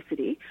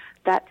Synchronicity,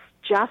 that's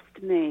just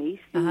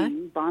me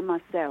singing by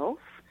myself.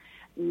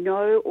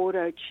 No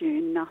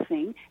auto-tune,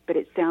 nothing, but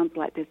it sounds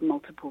like there's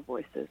multiple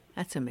voices.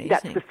 That's amazing.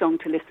 That's the song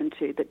to listen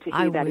to, to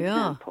hear that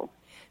example.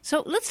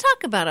 So let's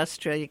talk about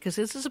Australia, because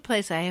this is a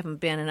place I haven't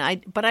been, and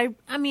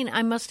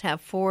I must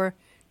have 4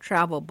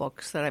 travel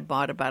books that I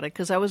bought about it,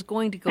 because I was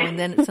going to go, and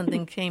then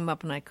something came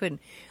up and I couldn't.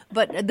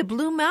 But the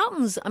Blue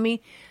Mountains,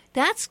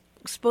 that's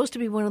supposed to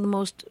be one of the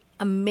most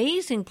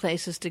amazing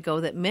places to go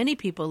that many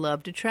people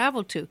love to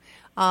travel to.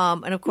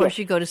 And, of course,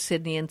 you go to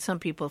Sydney, and some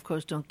people, of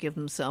course, don't give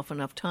themselves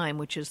enough time,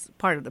 which is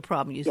part of the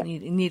problem. You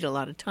need a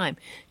lot of time.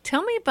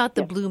 Tell me about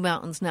the Blue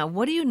Mountains now.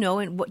 What do you know?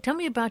 And tell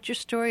me about your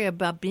story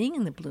about being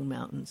in the Blue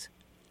Mountains.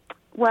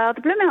 Well,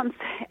 the Blue Mountains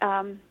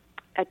are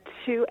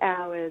 2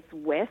 hours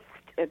west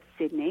of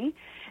Sydney,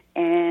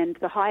 and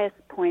the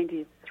highest point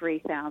is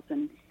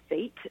 3,000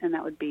 feet, and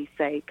that would be,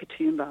 say,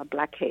 Katoomba,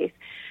 Blackheath.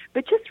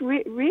 But just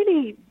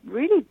really,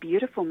 really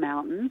beautiful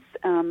mountains.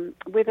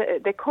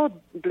 They're called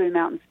Blue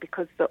Mountains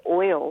because the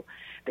oil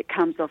that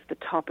comes off the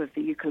top of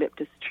the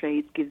eucalyptus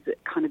trees gives it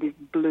kind of this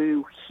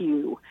blue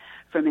hue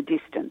from a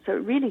distance. So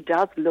it really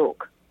does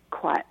look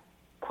quite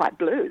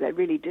blue. They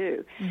really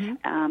do.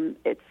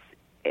 Mm-hmm.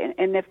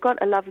 and they've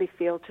got a lovely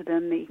feel to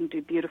them. That you can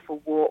do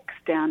beautiful walks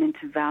down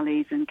into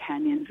valleys and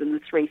canyons, and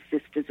the Three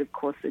Sisters, of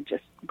course, are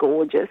just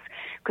gorgeous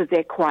because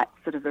they're quite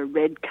sort of a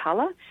red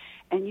colour,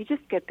 and you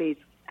just get these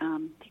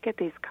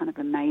kind of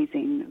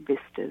amazing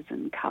vistas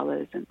and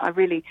colours. And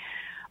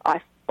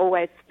I've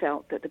always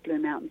felt that the Blue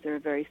Mountains are a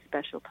very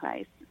special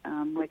place.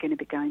 We're going to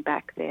be going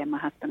back there. My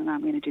husband and I are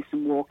going to do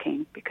some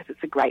walking because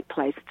it's a great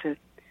place to,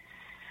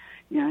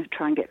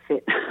 try and get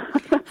fit.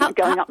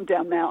 Going up and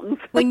down mountains.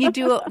 When you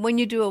do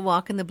a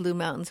walk in the Blue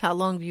Mountains, how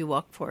long do you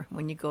walk for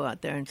when you go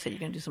out there and say you're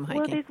going to do some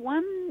hiking? Well, there's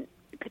one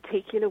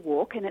particular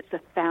walk, and it's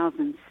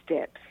 1,000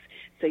 steps.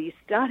 So you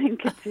start in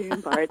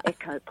Katoomba at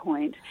Echo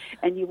Point,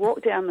 and you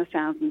walk down the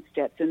 1,000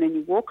 steps, and then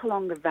you walk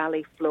along the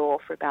valley floor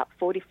for about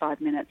 45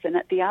 minutes. And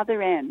at the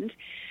other end,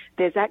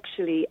 there's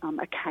actually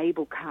a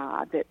cable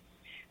car that's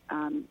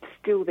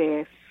still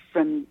there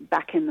from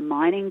back in the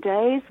mining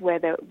days, where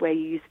you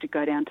used to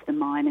go down to the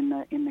mine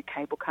in the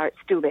cable car. It's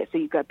still there, so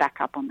you go back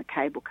up on the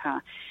cable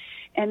car.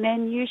 And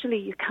then usually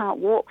you can't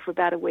walk for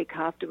about a week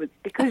afterwards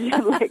because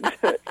your legs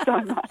hurt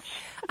so much.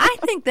 I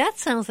think that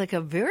sounds like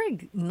a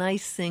very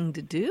nice thing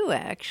to do,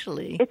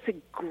 actually. It's a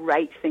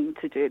great thing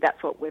to do.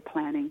 That's what we're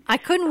planning. I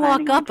couldn't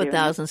walk up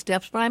 1,000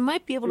 steps, but I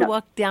might be able to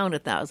walk down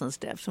 1,000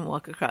 steps and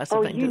walk across.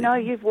 Oh,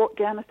 you've walked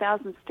down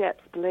 1,000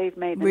 steps, believe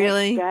me, the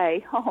really? next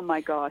day. Oh,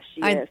 my gosh,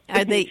 yes.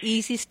 Are they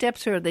easy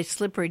steps or are they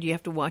slippery? Do you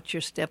have to watch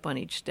your step on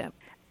each step?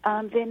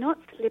 They're not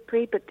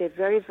slippery, but they're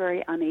very,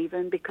 very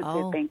uneven because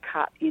they've been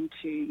cut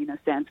into,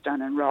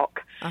 sandstone and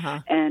rock.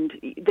 And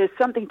there's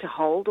something to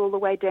hold all the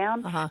way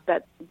down.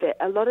 But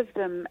a lot of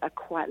them are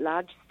quite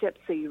large steps,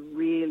 so you're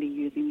really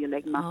using your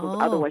leg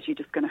muscles. Otherwise, you're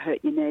just going to hurt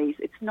your knees.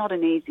 It's not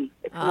an easy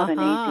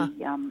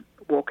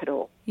walk at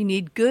all. You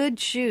need good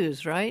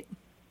shoes, right?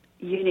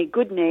 You need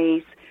good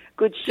knees.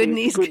 Good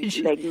shoes,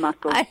 good leg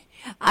muscles.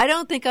 I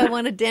don't think I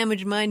want to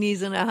damage my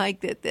knees on a hike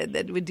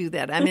that would do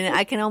that. I mean,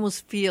 I can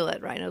almost feel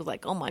it, right? I was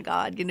like, oh, my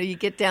God. You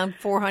get down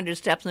 400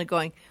 steps and you're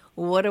going,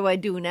 what do I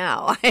do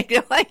now? I've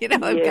got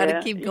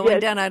to keep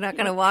going down. I'm not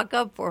going to walk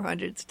up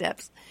 400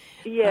 steps.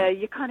 Yeah,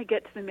 you kind of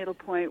get to the middle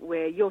point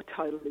where you're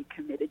totally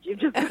committed. You've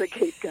just got to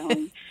keep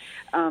going.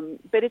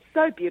 But it's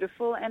so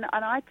beautiful, and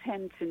I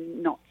tend to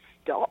not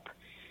stop.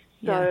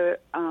 So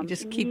you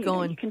just keep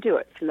going. You can do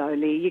it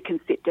slowly. You can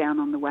sit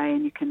down on the way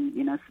and you can,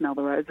 smell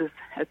the roses,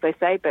 as they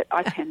say. But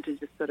I tend to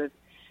just sort of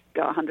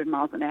go 100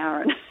 miles an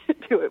hour and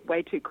do it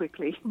way too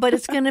quickly. But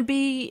it's going to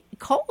be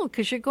cold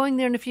because you're going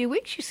there in a few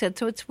weeks, you said.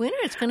 So it's winter.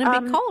 It's going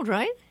to be cold,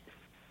 right?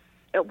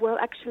 Well,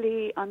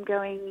 actually, I'm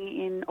going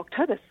in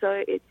October,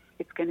 so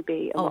it's going to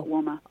be a lot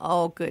warmer.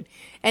 Oh, good.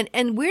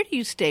 And where do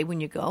you stay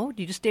when you go?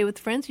 Do you just stay with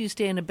friends? Do you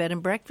stay in a bed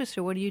and breakfast,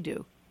 or what do you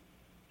do?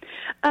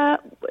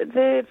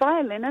 The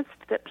violinist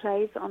that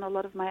plays on a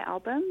lot of my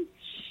albums,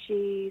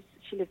 she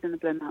lives in the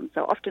Blue Mountains,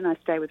 so often I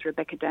stay with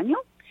Rebecca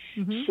Daniel.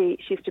 Mm-hmm. She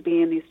used to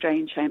be in the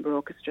Australian Chamber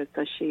Orchestra,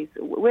 so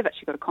we've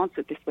actually got a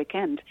concert this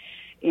weekend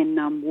in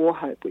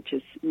Warhope, which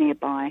is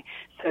nearby.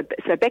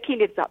 So Becky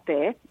lives up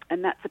there,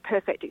 and that's a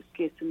perfect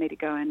excuse for me to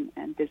go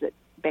and visit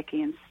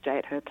Becky and stay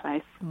at her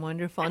place.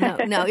 Wonderful.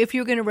 Now, if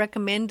you're going to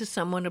recommend to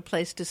someone a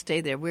place to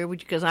stay there, where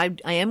would you? Because I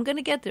am going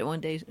to get there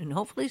one day, and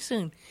hopefully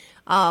soon.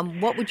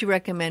 What would you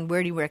recommend?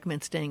 Where do you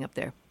recommend staying up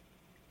there?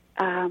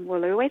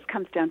 Well, it always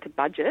comes down to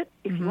budget.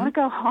 If you want to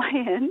go high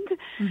end,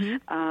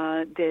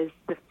 there's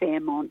the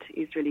Fairmont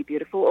is really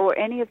beautiful, or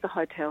any of the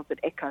hotels at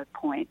Echo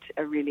Point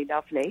are really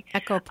lovely.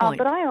 Echo Point.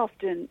 But I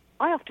often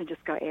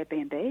just go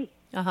Airbnb.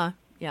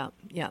 Yeah.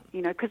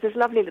 Because there's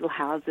lovely little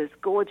houses,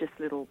 gorgeous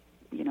little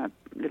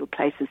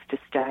places to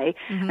stay,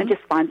 and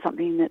just find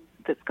something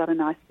that's got a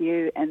nice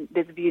view, and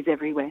there's views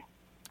everywhere.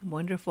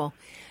 Wonderful.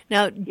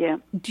 Now,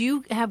 do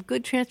you have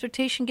good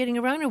transportation getting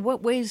around, or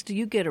what ways do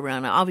you get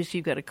around? Now, obviously,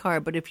 you've got a car,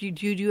 but if you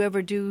do you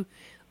ever do,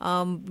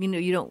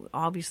 you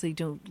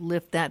don't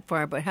lift that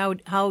far, but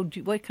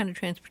what kind of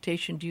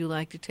transportation do you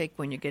like to take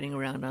when you're getting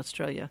around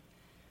Australia?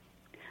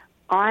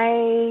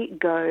 I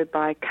go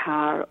by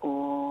car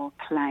or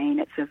plane.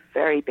 It's a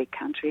very big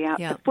country.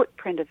 The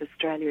footprint of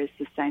Australia is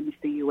the same as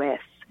the US.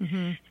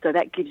 Mm-hmm. So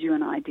that gives you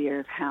an idea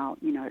of how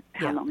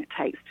long it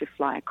takes to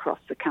fly across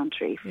the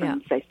country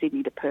from, say,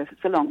 Sydney to Perth.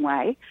 It's a long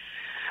way.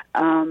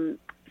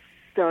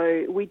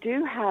 So we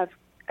do have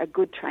a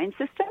good train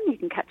system. You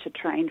can catch a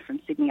train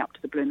from Sydney up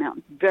to the Blue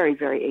Mountains very,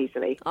 very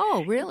easily.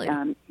 Oh, really?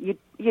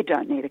 You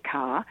don't need a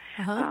car.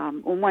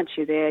 And once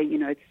you're there,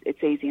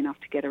 it's easy enough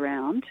to get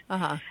around.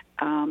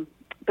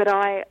 But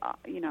I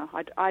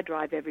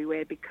drive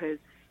everywhere because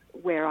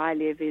where I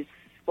live is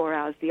 4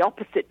 hours the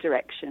opposite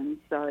direction.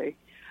 So,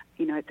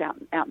 it's out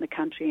in the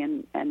country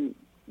and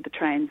the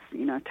trains,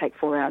 take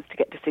 4 hours to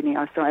get to Sydney.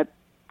 So I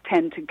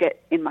tend to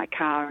get in my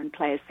car and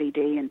play a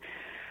CD and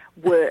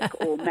work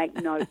or make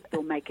notes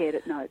or make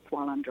edit notes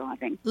while I'm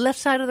driving. Left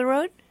side of the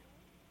road?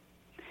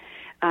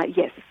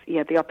 Yes.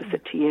 Yeah, the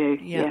opposite to you.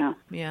 Yeah.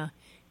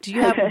 Do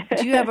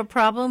you have a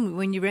problem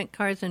when you rent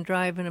cars and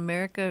drive in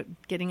America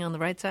getting on the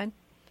right side?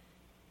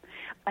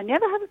 I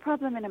never have a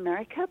problem in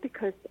America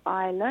because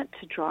I learnt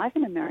to drive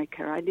in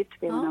America. I lived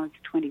there when I was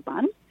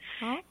 21.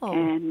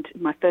 and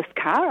my first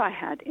car I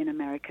had in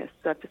America.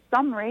 So for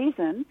some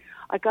reason,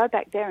 I go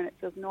back there and it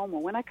feels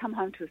normal. When I come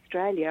home to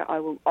Australia, I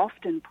will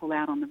often pull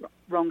out on the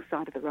wrong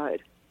side of the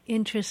road.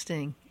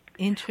 Interesting.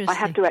 I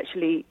have to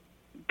actually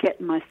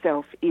get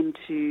myself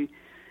into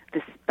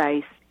the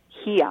space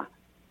here,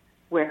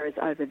 whereas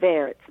over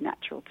there it's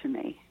natural to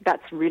me.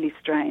 That's really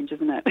strange,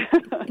 isn't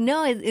it?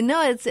 No,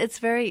 it's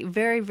very,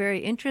 very, very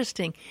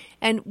interesting.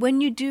 And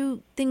when you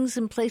do things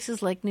in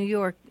places like New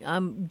York,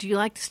 do you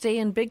like to stay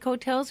in big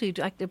hotels, or you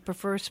like to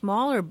prefer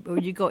small, or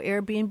you go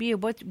Airbnb?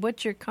 Or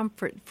what's your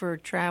comfort for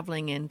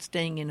traveling and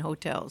staying in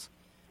hotels?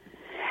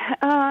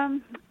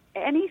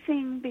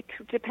 Anything,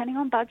 depending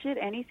on budget,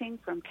 anything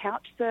from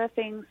couch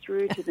surfing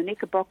through to the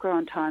Knickerbocker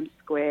on Times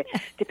Square,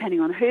 depending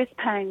on who's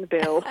paying the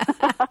bill.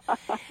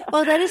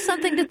 Well, that is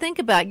something to think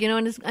about,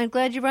 and I'm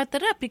glad you brought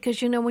that up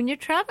because, when you're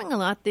traveling a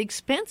lot, the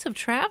expense of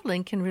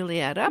traveling can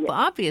really add up,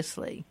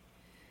 obviously.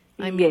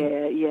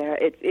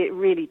 It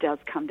really does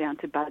come down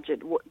to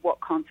budget, what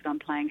concert I'm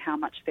playing, how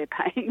much they're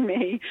paying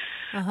me.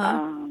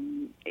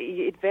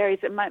 It varies.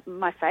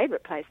 My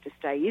favourite place to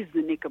stay is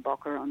the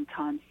Knickerbocker on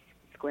Times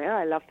Square.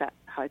 I love that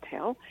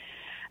hotel.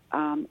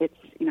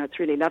 It's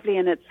really lovely,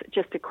 and it's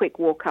just a quick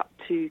walk up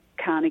to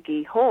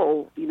Carnegie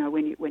Hall,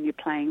 when you're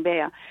playing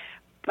there.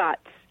 But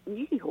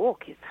New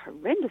York is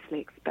horrendously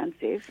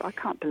expensive. I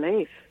can't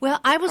believe. Well,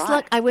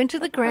 I went to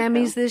the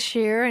Grammys this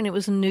year, and it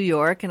was in New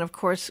York. And of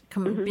course,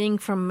 being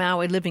from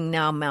Maui, living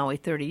now in Maui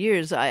 30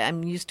 years,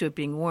 I'm used to it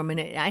being warm. And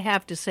I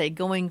have to say,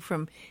 going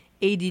from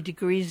 80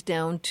 degrees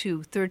down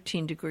to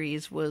 13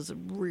 degrees was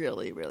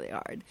really, really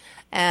hard.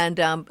 And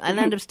I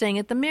ended up staying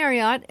at the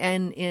Marriott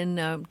and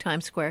in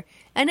Times Square.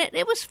 And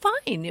it was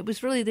fine. It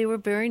was really, they were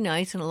very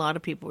nice, and a lot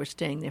of people were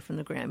staying there from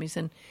the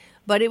Grammys.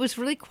 But it was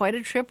really quite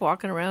a trip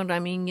walking around. I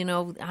mean, I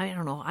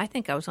don't know. I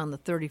think I was on the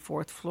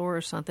 34th floor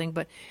or something.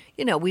 But,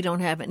 we don't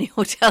have any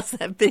hotels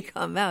that big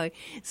on Maui.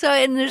 So,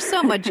 and there's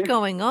so much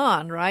going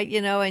on, right?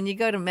 And you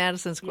go to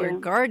Madison Square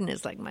Garden,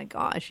 it's like, my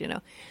gosh,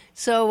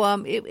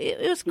 So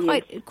it was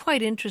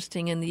quite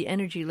interesting, and the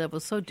energy level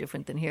is so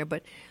different than here.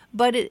 But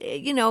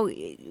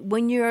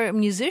when you're a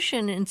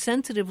musician and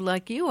sensitive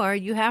like you are,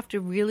 you have to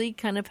really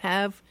kind of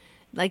have,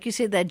 like you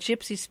said, that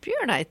gypsy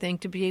spirit, I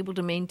think, to be able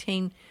to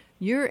maintain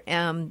your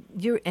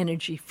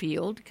energy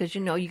field, because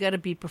you got to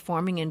be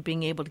performing and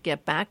being able to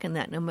get back in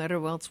that no matter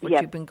what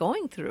you've been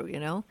going through,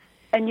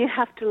 And you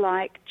have to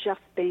like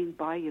just being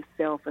by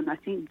yourself, and I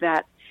think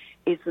that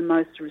is the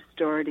most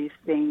restorative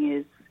thing.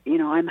 Is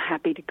I'm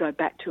happy to go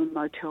back to a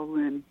motel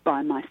room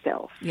by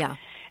myself,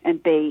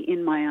 and be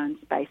in my own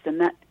space,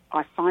 and that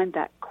I find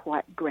that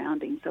quite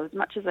grounding. So as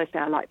much as I say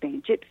I like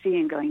being a gypsy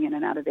and going in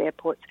and out of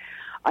airports,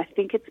 I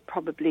think it's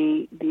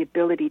probably the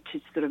ability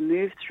to sort of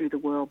move through the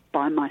world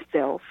by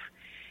myself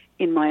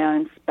in my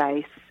own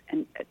space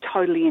and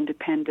totally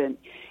independent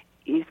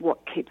is what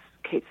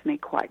keeps me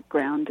quite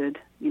grounded.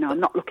 I'm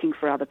not looking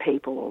for other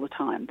people all the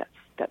time.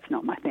 That's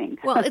not my thing.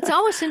 Well, it's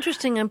always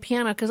interesting on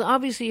piano because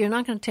obviously you're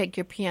not going to take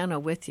your piano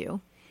with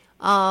you.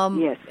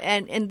 Yes.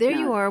 And there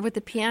you are with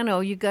the piano.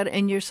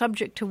 And you're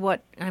subject to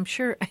what I'm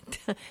sure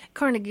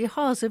Carnegie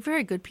Hall is a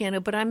very good piano,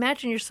 but I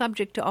imagine you're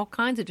subject to all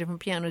kinds of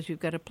different pianos you've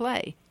got to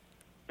play.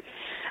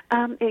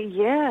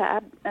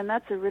 And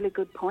that's a really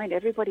good point.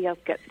 Everybody else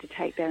gets to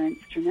take their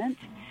instrument,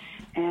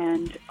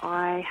 and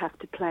I have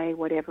to play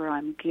whatever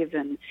I'm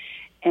given.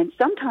 And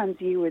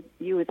sometimes you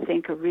would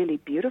think a really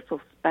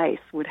beautiful space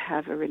would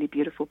have a really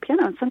beautiful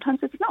piano, and sometimes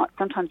it's not.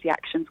 Sometimes the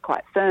action's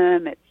quite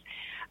firm. It's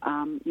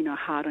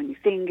hard on your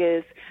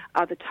fingers.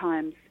 Other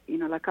times,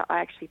 like I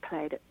actually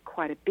played at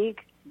quite a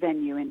big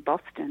venue in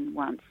Boston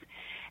once,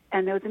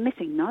 and there was a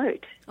missing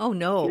note. Oh,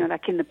 no.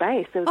 Like in the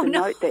bass. There was a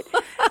note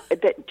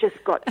that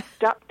just got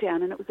stuck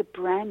down, and it was a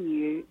brand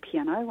new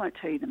piano. I won't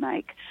tell you the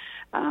make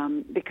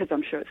because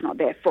I'm sure it's not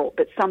their fault,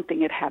 but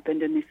something had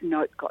happened, and this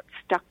note got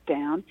stuck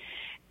down.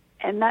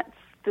 And that's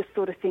the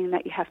sort of thing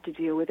that you have to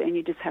deal with, and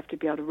you just have to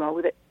be able to roll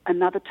with it.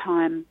 Another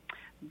time,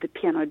 the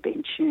piano had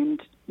been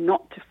tuned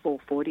not to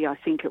 440. I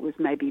think it was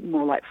maybe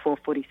more like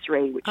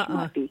 443, which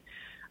might be,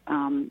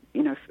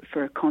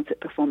 for a concert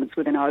performance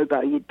with an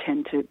oboe, you'd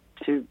tend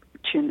to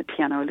tune the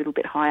piano a little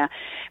bit higher.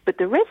 But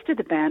the rest of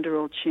the band are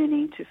all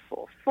tuning to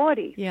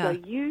 440. Yeah. So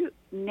you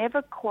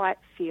never quite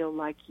feel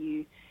like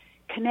you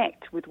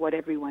connect with what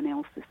everyone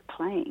else is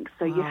playing.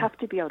 So you have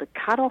to be able to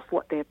cut off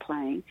what they're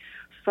playing,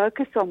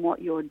 focus on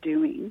what you're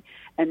doing,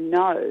 and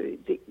know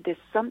that there's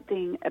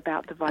something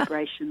about the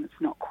vibration that's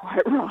not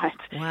quite right.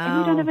 Wow. And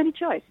you don't have any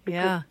choice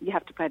because you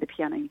have to play the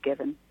piano you're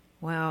given.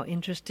 Wow,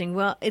 interesting.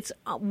 Well, it's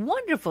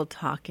wonderful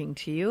talking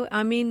to you.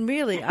 I mean,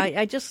 really,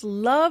 I just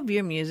love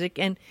your music,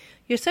 and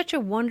you're such a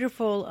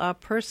wonderful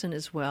person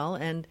as well.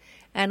 And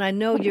I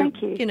know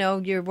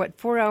you're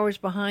 4 hours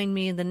behind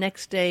me, and the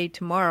next day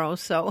tomorrow.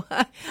 So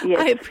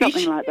yes,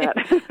 something like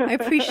that. I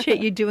appreciate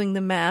you doing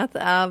the math.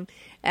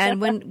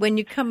 And when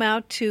you come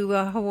out to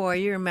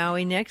Hawaii or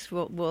Maui next,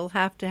 we'll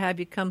have to have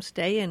you come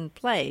stay and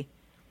play.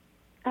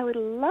 I would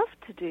love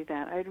to do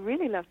that. I'd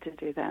really love to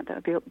do that. That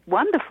would be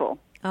wonderful.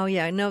 Oh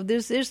yeah, no.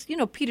 There's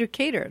Peter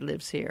Cater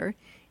lives here,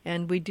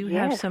 And we do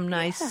have some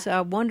nice,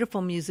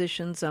 wonderful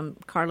musicians.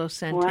 Carlos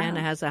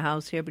Santana has a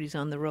house here, but he's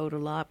on the road a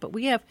lot. But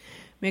we have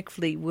Mick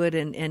Fleetwood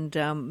and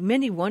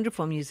many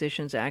wonderful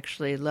musicians,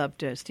 actually.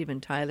 Loved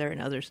Steven Tyler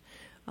and others.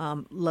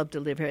 Love to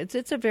live here.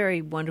 It's a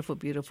very wonderful,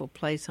 beautiful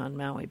place on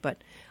Maui.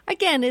 But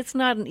again, it's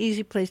not an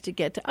easy place to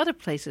get to other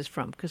places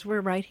from because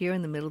we're right here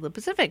in the middle of the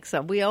Pacific.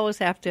 So we always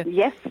have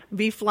to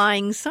be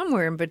flying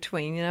somewhere in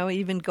between.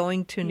 Even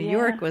going to New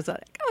York was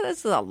like,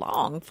 this is a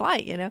long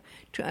flight. And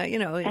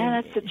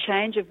it's a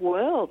change of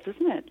worlds,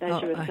 isn't it?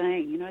 As you were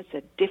saying, it's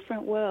a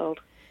different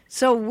world.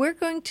 So we're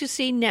going to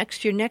see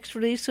next. Your next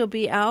release will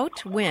be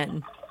out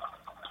when?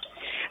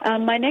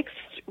 My next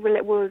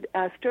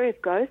Story of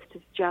Ghost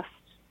is just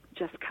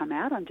come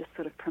out. I'm just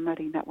sort of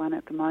promoting that one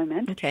at the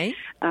moment. Okay.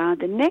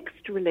 The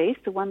next release,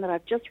 the one that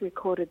I've just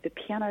recorded the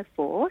piano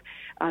for,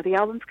 the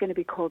album's going to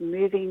be called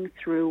Moving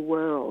Through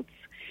Worlds.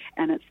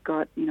 And it's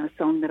got, a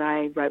song that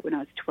I wrote when I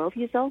was 12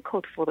 years old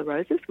called For the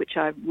Roses, which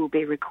I will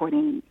be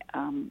recording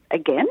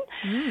again.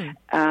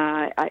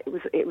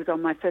 It was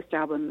on my first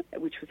album,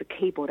 which was a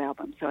keyboard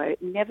album. So I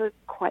never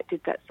quite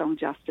did that song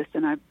justice,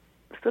 and I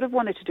sort of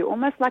wanted to do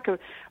almost like a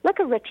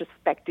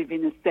retrospective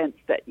in the sense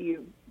that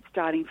you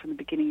starting from the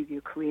beginning of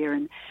your career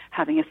and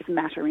having a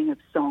smattering of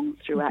songs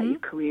throughout your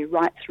career,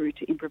 right through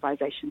to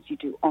improvisations you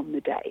do on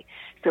the day.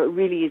 So it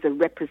really is a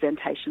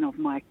representation of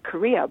my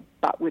career,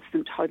 but with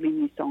some totally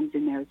new songs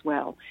in there as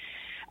well.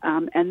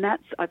 And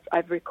that's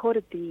I've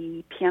recorded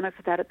the piano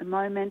for that at the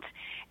moment,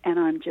 and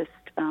I'm just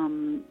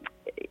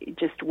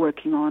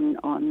working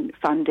on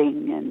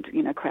funding and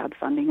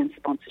crowdfunding and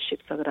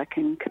sponsorship so that I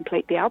can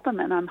complete the album.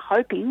 And I'm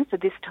hoping for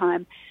this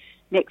time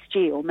next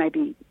year, or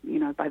maybe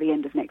by the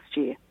end of next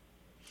year.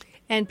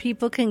 And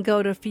people can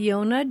go to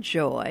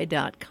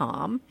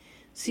FionaJoy.com,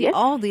 see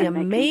all the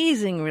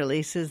amazing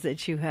releases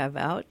that you have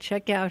out,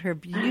 check out her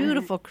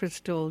beautiful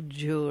crystal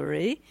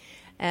jewelry,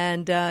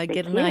 and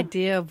get an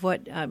idea of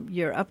what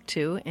you're up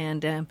to.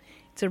 And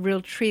it's a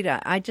real treat.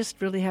 I just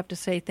really have to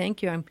say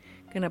thank you. I'm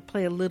going to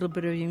play a little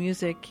bit of your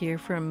music here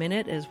for a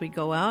minute as we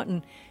go out.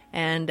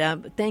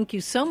 And thank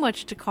you so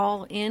much to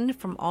call in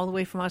from all the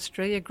way from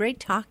Australia. Great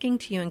talking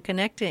to you and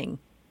connecting.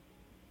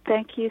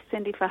 Thank you,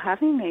 Cindy, for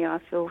having me. I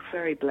feel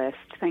very blessed.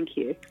 Thank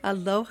you.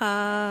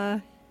 Aloha.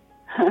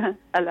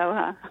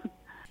 Aloha.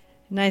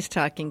 Nice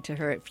talking to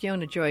her.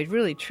 Fiona Joy,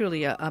 really,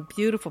 truly a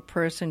beautiful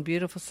person,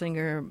 beautiful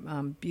singer,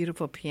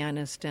 beautiful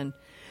pianist. And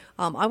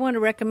I want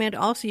to recommend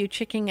also you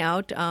checking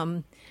out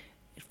How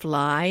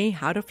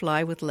to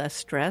Fly with Less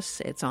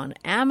Stress. It's on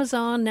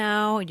Amazon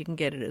now. You can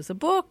get it as a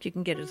book. You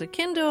can get it as a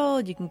Kindle.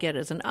 You can get it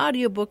as an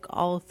audiobook,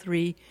 all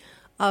three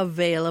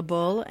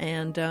available.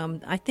 And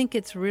I think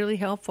it's really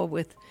helpful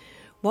with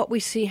what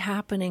we see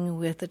happening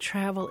with the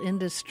travel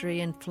industry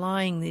and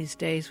flying these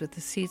days, with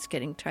the seats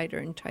getting tighter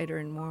and tighter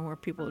and more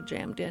people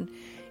jammed in.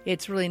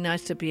 It's really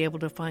nice to be able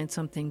to find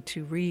something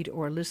to read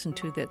or listen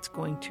to that's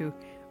going to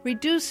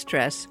reduce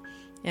stress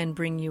and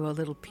bring you a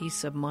little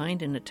peace of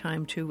mind and a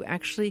time to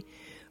actually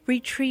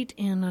retreat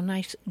in a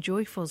nice,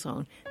 joyful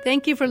zone.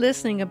 Thank you for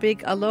listening. A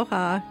big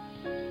aloha.